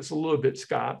talked about this a little bit,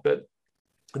 Scott, but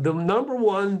the number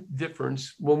one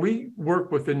difference when we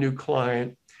work with a new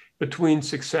client between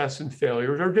success and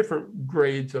failure, there are different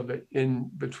grades of it in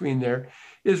between there,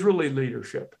 is really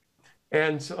leadership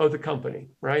and of the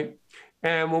company, right?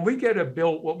 And when we get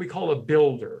what we call a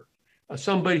builder,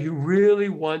 somebody who really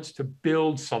wants to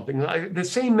build something, the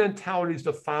same mentality as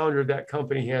the founder of that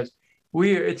company has.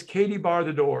 It's Katie bar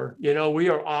the door. We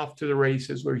are off to the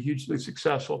races. We're hugely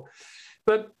successful.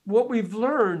 But what we've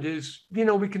learned is,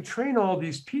 we can train all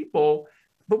these people,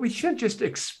 but we shouldn't just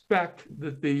expect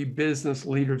that the business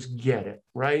leaders get it,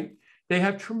 right? They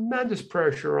have tremendous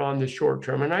pressure on the short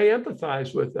term, and I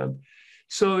empathize with them.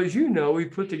 So as you know, we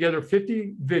put together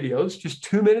 50 videos, just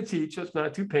 2 minutes each. That's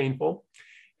not too painful.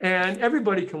 and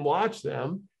everybody can watch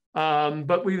them.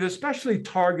 But we've especially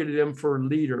targeted them for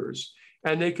leaders,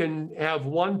 and they can have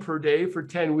one per day for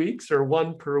 10 weeks or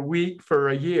one per week for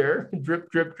a year, drip,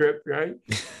 drip, drip, right?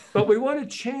 But we want to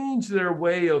change their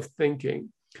way of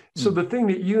thinking. So the thing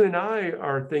that you and I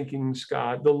are thinking,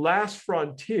 Scott, the last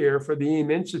frontier for the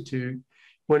AIM Institute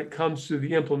when it comes to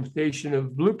the implementation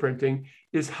of blueprinting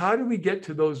is how do we get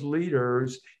to those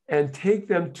leaders and take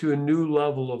them to a new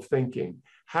level of thinking?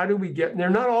 How do we get, and they're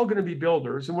not all going to be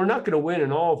builders, and we're not going to win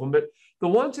in all of them, but the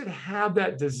ones that have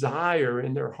that desire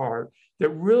in their heart, that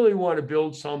really want to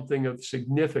build something of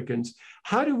significance,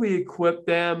 how do we equip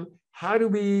them? How do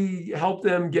we help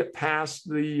them get past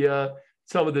the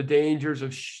some of the dangers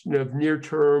of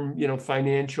near-term,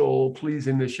 financial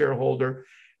pleasing the shareholder?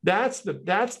 That's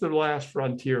the last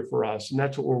frontier for us, and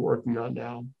that's what we're working on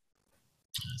now.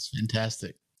 That's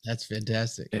fantastic. That's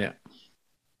fantastic. Yeah.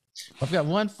 I've got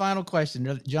one final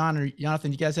question. John or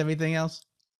Jonathan, you guys have anything else?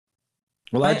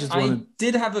 Well, I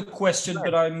did have a question,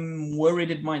 but I'm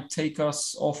worried it might take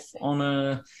us off on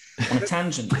a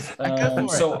tangent.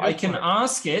 So I can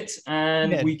ask it,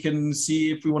 and we can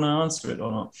see if we want to answer it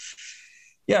or not.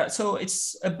 Yeah, so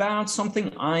it's about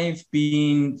something I've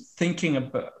been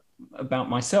thinking about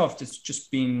myself. It's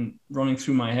just been running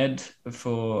through my head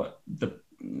for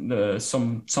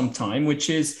some time, which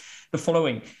is the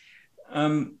following.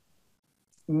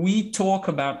 We talk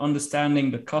about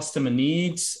understanding the customer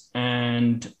needs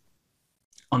and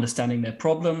understanding their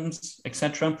problems,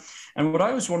 etc. And what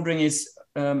I was wondering is,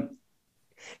 then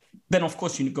of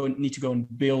course you need to go and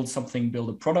build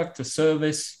a product, a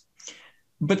service.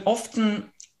 But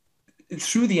often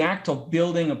through the act of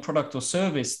building a product or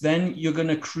service, then you're going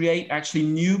to create actually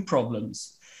new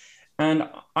problems. And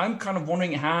I'm kind of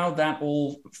wondering how that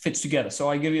all fits together. So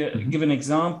I give an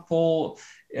example.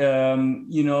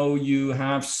 You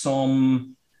have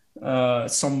some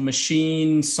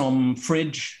machine, some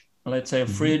fridge, let's say a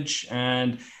fridge,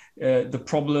 and the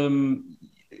problem,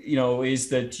 is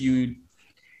that you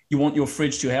want your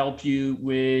fridge to help you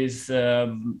with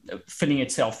filling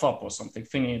itself up or something,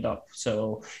 filling it up.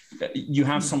 So you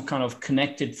have some kind of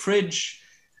connected fridge,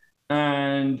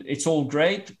 and it's all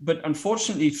great. But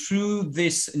unfortunately, through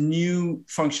this new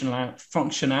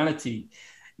functionality,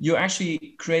 you're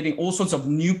actually creating all sorts of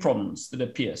new problems that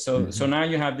appear. So now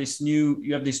you have this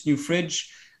new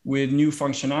fridge with new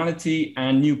functionality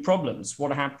and new problems.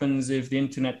 What happens if the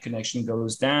internet connection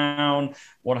goes down?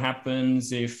 What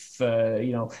happens if I've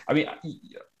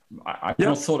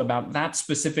not thought about that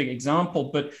specific example,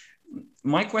 but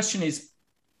my question is,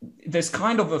 there's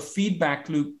kind of a feedback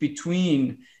loop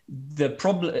between the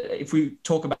problem. If we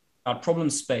talk about problem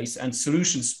space and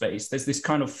solution space, there's this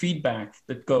kind of feedback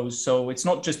that goes. So it's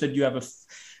not just that you have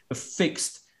a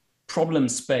fixed problem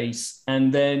space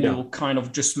and then you'll kind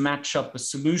of just match up a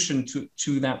solution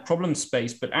to that problem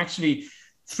space, but actually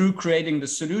through creating the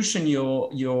solution,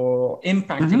 you're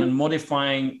impacting and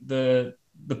modifying the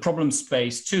problem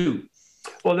space too.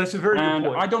 Well, that's a very good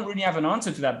point. I don't really have an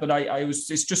answer to that, but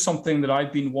it's just something that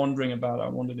I've been wondering about. I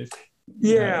wondered if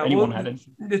anyone had it.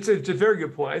 It's a very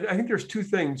good point. I think there's two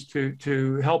things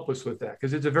to help us with that,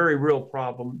 because it's a very real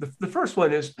problem. The first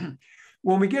one is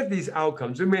when we get these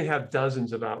outcomes, we may have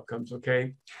dozens of outcomes,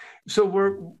 okay?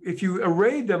 So if you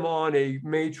arrayed them on a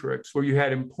matrix where you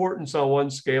had importance on one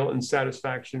scale and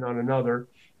satisfaction on another,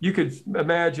 you could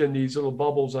imagine these little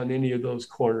bubbles on any of those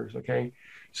corners, okay?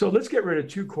 So let's get rid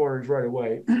of two corners right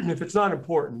away. If it's not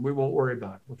important, we won't worry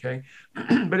about it, okay?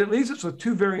 But it leaves us with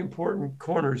two very important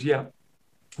corners,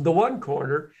 The one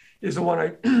corner is the one I,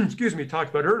 talked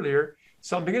about earlier,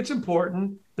 something that's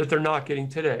important that they're not getting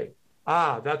today.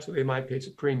 That's what they might pay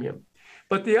a premium.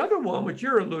 But the other one, which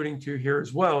you're alluding to here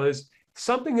as well, is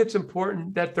something that's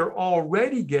important that they're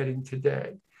already getting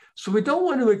today. So we don't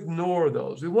want to ignore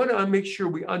those. We want to make sure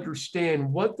we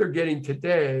understand what they're getting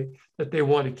today that they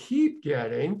want to keep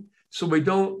getting, so we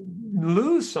don't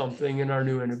lose something in our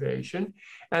new innovation.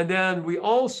 And then we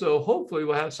also, hopefully,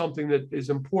 will have something that is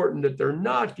important that they're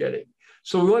not getting.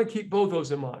 So we want to keep both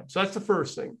those in mind. So that's the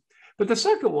first thing. But the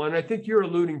second one, I think you're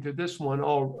alluding to this one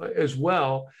as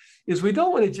well, is we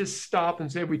don't want to just stop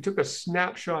and say we took a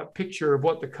snapshot picture of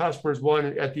what the customers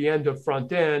wanted at the end of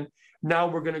front end. Now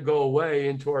we're going to go away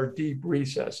into our deep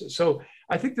recesses. So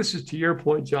I think this is to your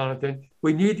point, Jonathan.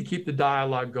 We need to keep the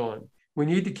dialogue going. We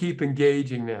need to keep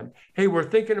engaging them. Hey, we're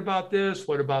thinking about this.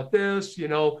 What about this?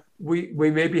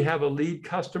 We maybe have a lead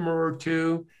customer or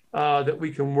two that we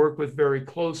can work with very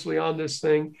closely on this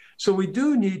thing. So we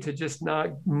do need to just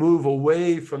not move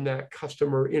away from that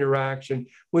customer interaction.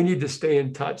 We need to stay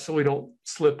in touch so we don't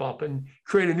slip up and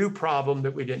create a new problem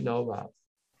that we didn't know about.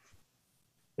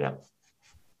 Yeah.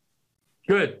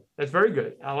 Good. That's very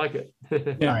good. I like it.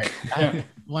 All right. I have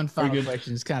one final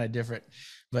question. It's kind of different,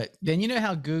 but then you know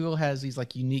how Google has these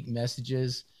like unique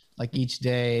messages, like each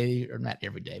day, or not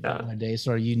every day, but one day,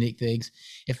 sort of unique things.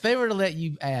 If they were to let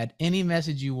you add any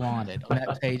message you wanted on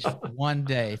that page for one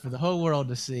day for the whole world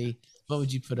to see, what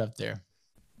would you put up there?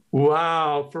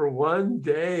 Wow, for one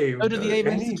day. Go to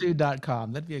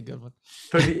theabeinstitute.com. That'd be a good one.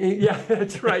 Yeah,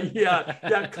 that's right.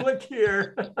 Yeah. Click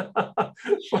here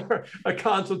for a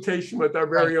consultation with our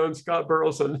very own Scott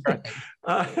Burleson. Right.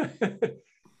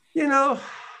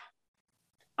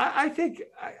 I think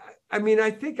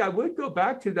I would go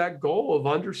back to that goal of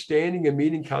understanding and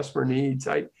meeting customer needs.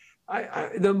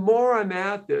 The more I'm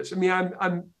at this,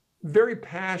 I'm very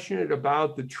passionate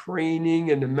about the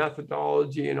training and the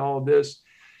methodology and all of this.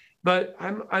 But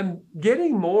I'm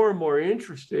getting more and more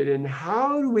interested in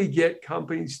how do we get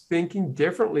companies thinking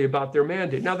differently about their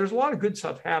mandate. Now, there's a lot of good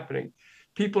stuff happening.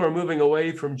 People are moving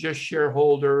away from just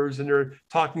shareholders, and they're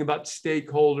talking about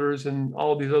stakeholders and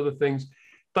all these other things.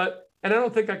 And I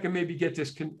don't think I can maybe get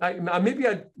this. Maybe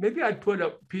I'd put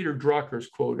up Peter Drucker's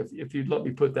quote if you'd let me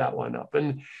put that one up,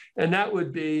 and that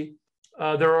would be,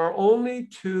 there are only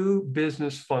two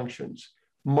business functions: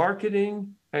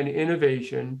 marketing and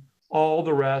innovation. All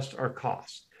the rest are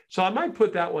costs. So I might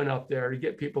put that one up there to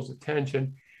get people's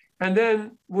attention. And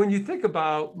then when you think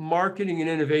about marketing and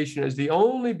innovation as the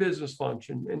only business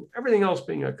function and everything else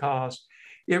being a cost,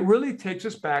 it really takes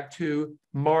us back to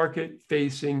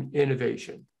market-facing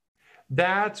innovation.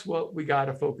 That's what we got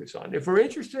to focus on. If we're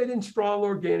interested in strong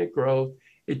organic growth,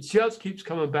 it just keeps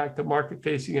coming back to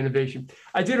market-facing innovation.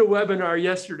 I did a webinar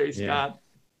yesterday, Scott,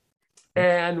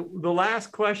 and the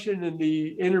last question in the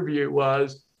interview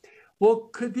was, well,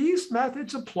 could these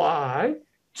methods apply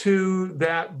to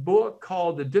that book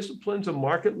called The Disciplines of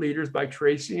Market Leaders by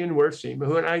Tracy and Wersima,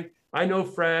 who, and I know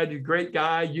Fred, a great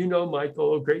guy, you know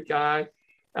Michael, a great guy,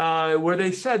 where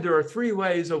they said there are three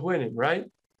ways of winning, right?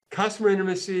 Customer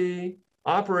intimacy,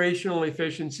 operational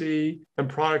efficiency, and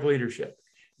product leadership.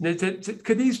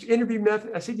 Could these interview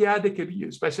methods? I said, yeah, they could be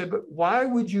used. But I said, but why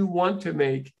would you want to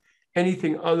make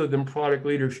anything other than product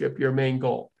leadership your main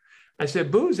goal? I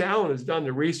said, Booz Allen has done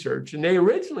the research, and they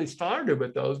originally started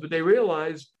with those, but they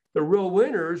realized the real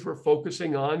winners were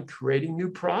focusing on creating new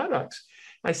products.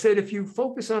 I said, if you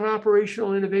focus on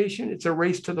operational innovation, it's a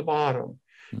race to the bottom.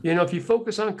 If you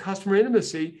focus on customer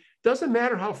intimacy, doesn't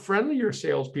matter how friendly your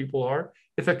salespeople are.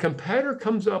 If a competitor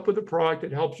comes up with a product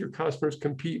that helps your customers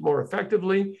compete more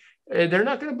effectively, they're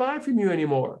not going to buy from you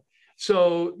anymore.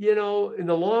 So, in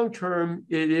the long term,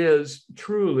 it is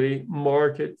truly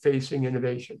market-facing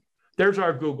innovation. There's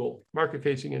our Google,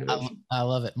 market-facing innovation. I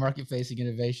love it, market-facing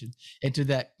innovation. And to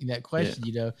that question,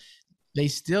 they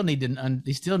still need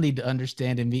to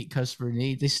understand and meet customer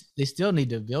needs. They still need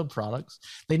to build products.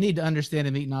 They need to understand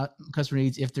and meet customer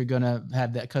needs if they're going to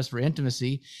have that customer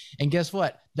intimacy. And guess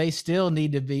what? They still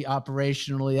need to be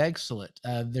operationally excellent.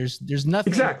 There's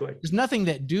nothing. Exactly. There's nothing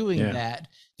that doing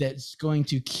that's going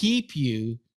to keep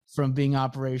you from being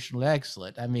operationally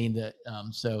excellent.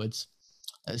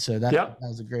 So that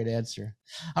was a great answer.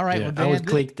 All right. Well, Dan, I would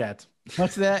click that.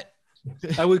 What's that?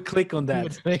 I would click on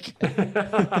that.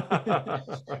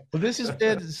 Well, this has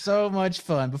been so much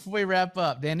fun. Before we wrap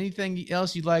up, Dan, anything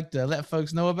else you'd like to let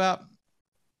folks know about?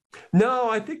 No,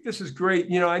 I think this is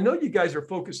great. I know you guys are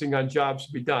focusing on jobs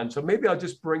to be done, so maybe I'll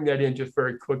just bring that in just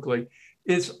very quickly.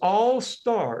 It all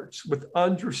starts with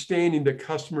understanding the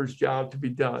customer's job to be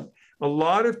done. A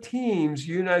lot of teams,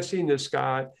 you and I have seen this,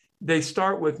 Scott, they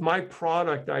start with my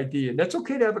product idea. And that's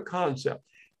okay to have a concept.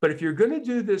 But if you're going to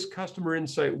do this customer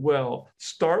insight well,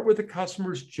 start with the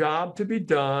customer's job to be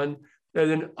done,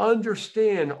 and then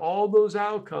understand all those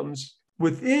outcomes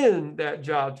within that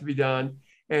job to be done,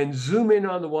 and zoom in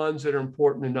on the ones that are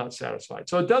important and not satisfied.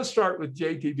 So it does start with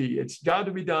JTB. It's job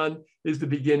to be done is the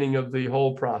beginning of the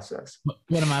whole process.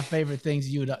 One of my favorite things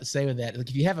you would say with that, like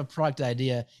if you have a product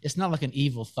idea, it's not like an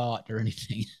evil thought or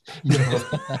anything.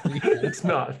 It's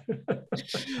not.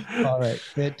 All right.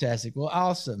 Fantastic. Well,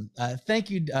 awesome. Thank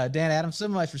you, Dan Adams, so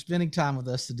much for spending time with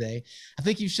us today. I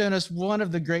think you've shown us one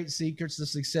of the great secrets of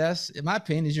success, in my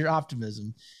opinion, is your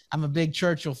optimism. I'm a big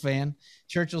Churchill fan.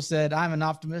 Churchill said, "I'm an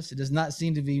optimist. It does not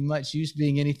seem to be much use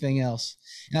being anything else."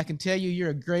 And I can tell you,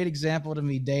 you're a great example to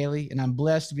me daily, and I'm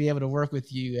blessed to be able to work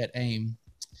with you at AIM.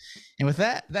 And with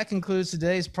that concludes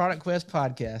today's Product Quest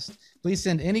podcast. Please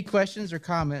send any questions or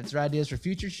comments or ideas for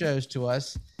future shows to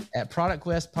us at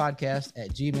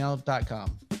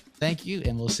productquestpodcast@gmail.com. Thank you,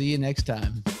 and we'll see you next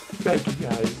time. Thank you,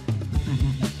 guys.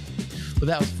 Well,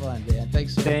 that was fun, Dan.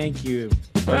 Thanks so much. Thank you.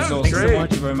 Thanks so much.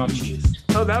 Very much.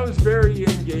 Oh, that was very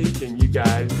engaging, you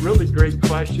guys. Really great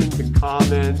questions and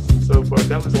comments and so forth.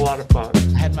 That was a lot of fun.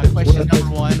 I had my question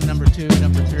number 1, number 2,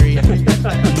 number 3. I was supposed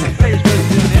to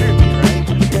do an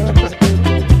interview, right?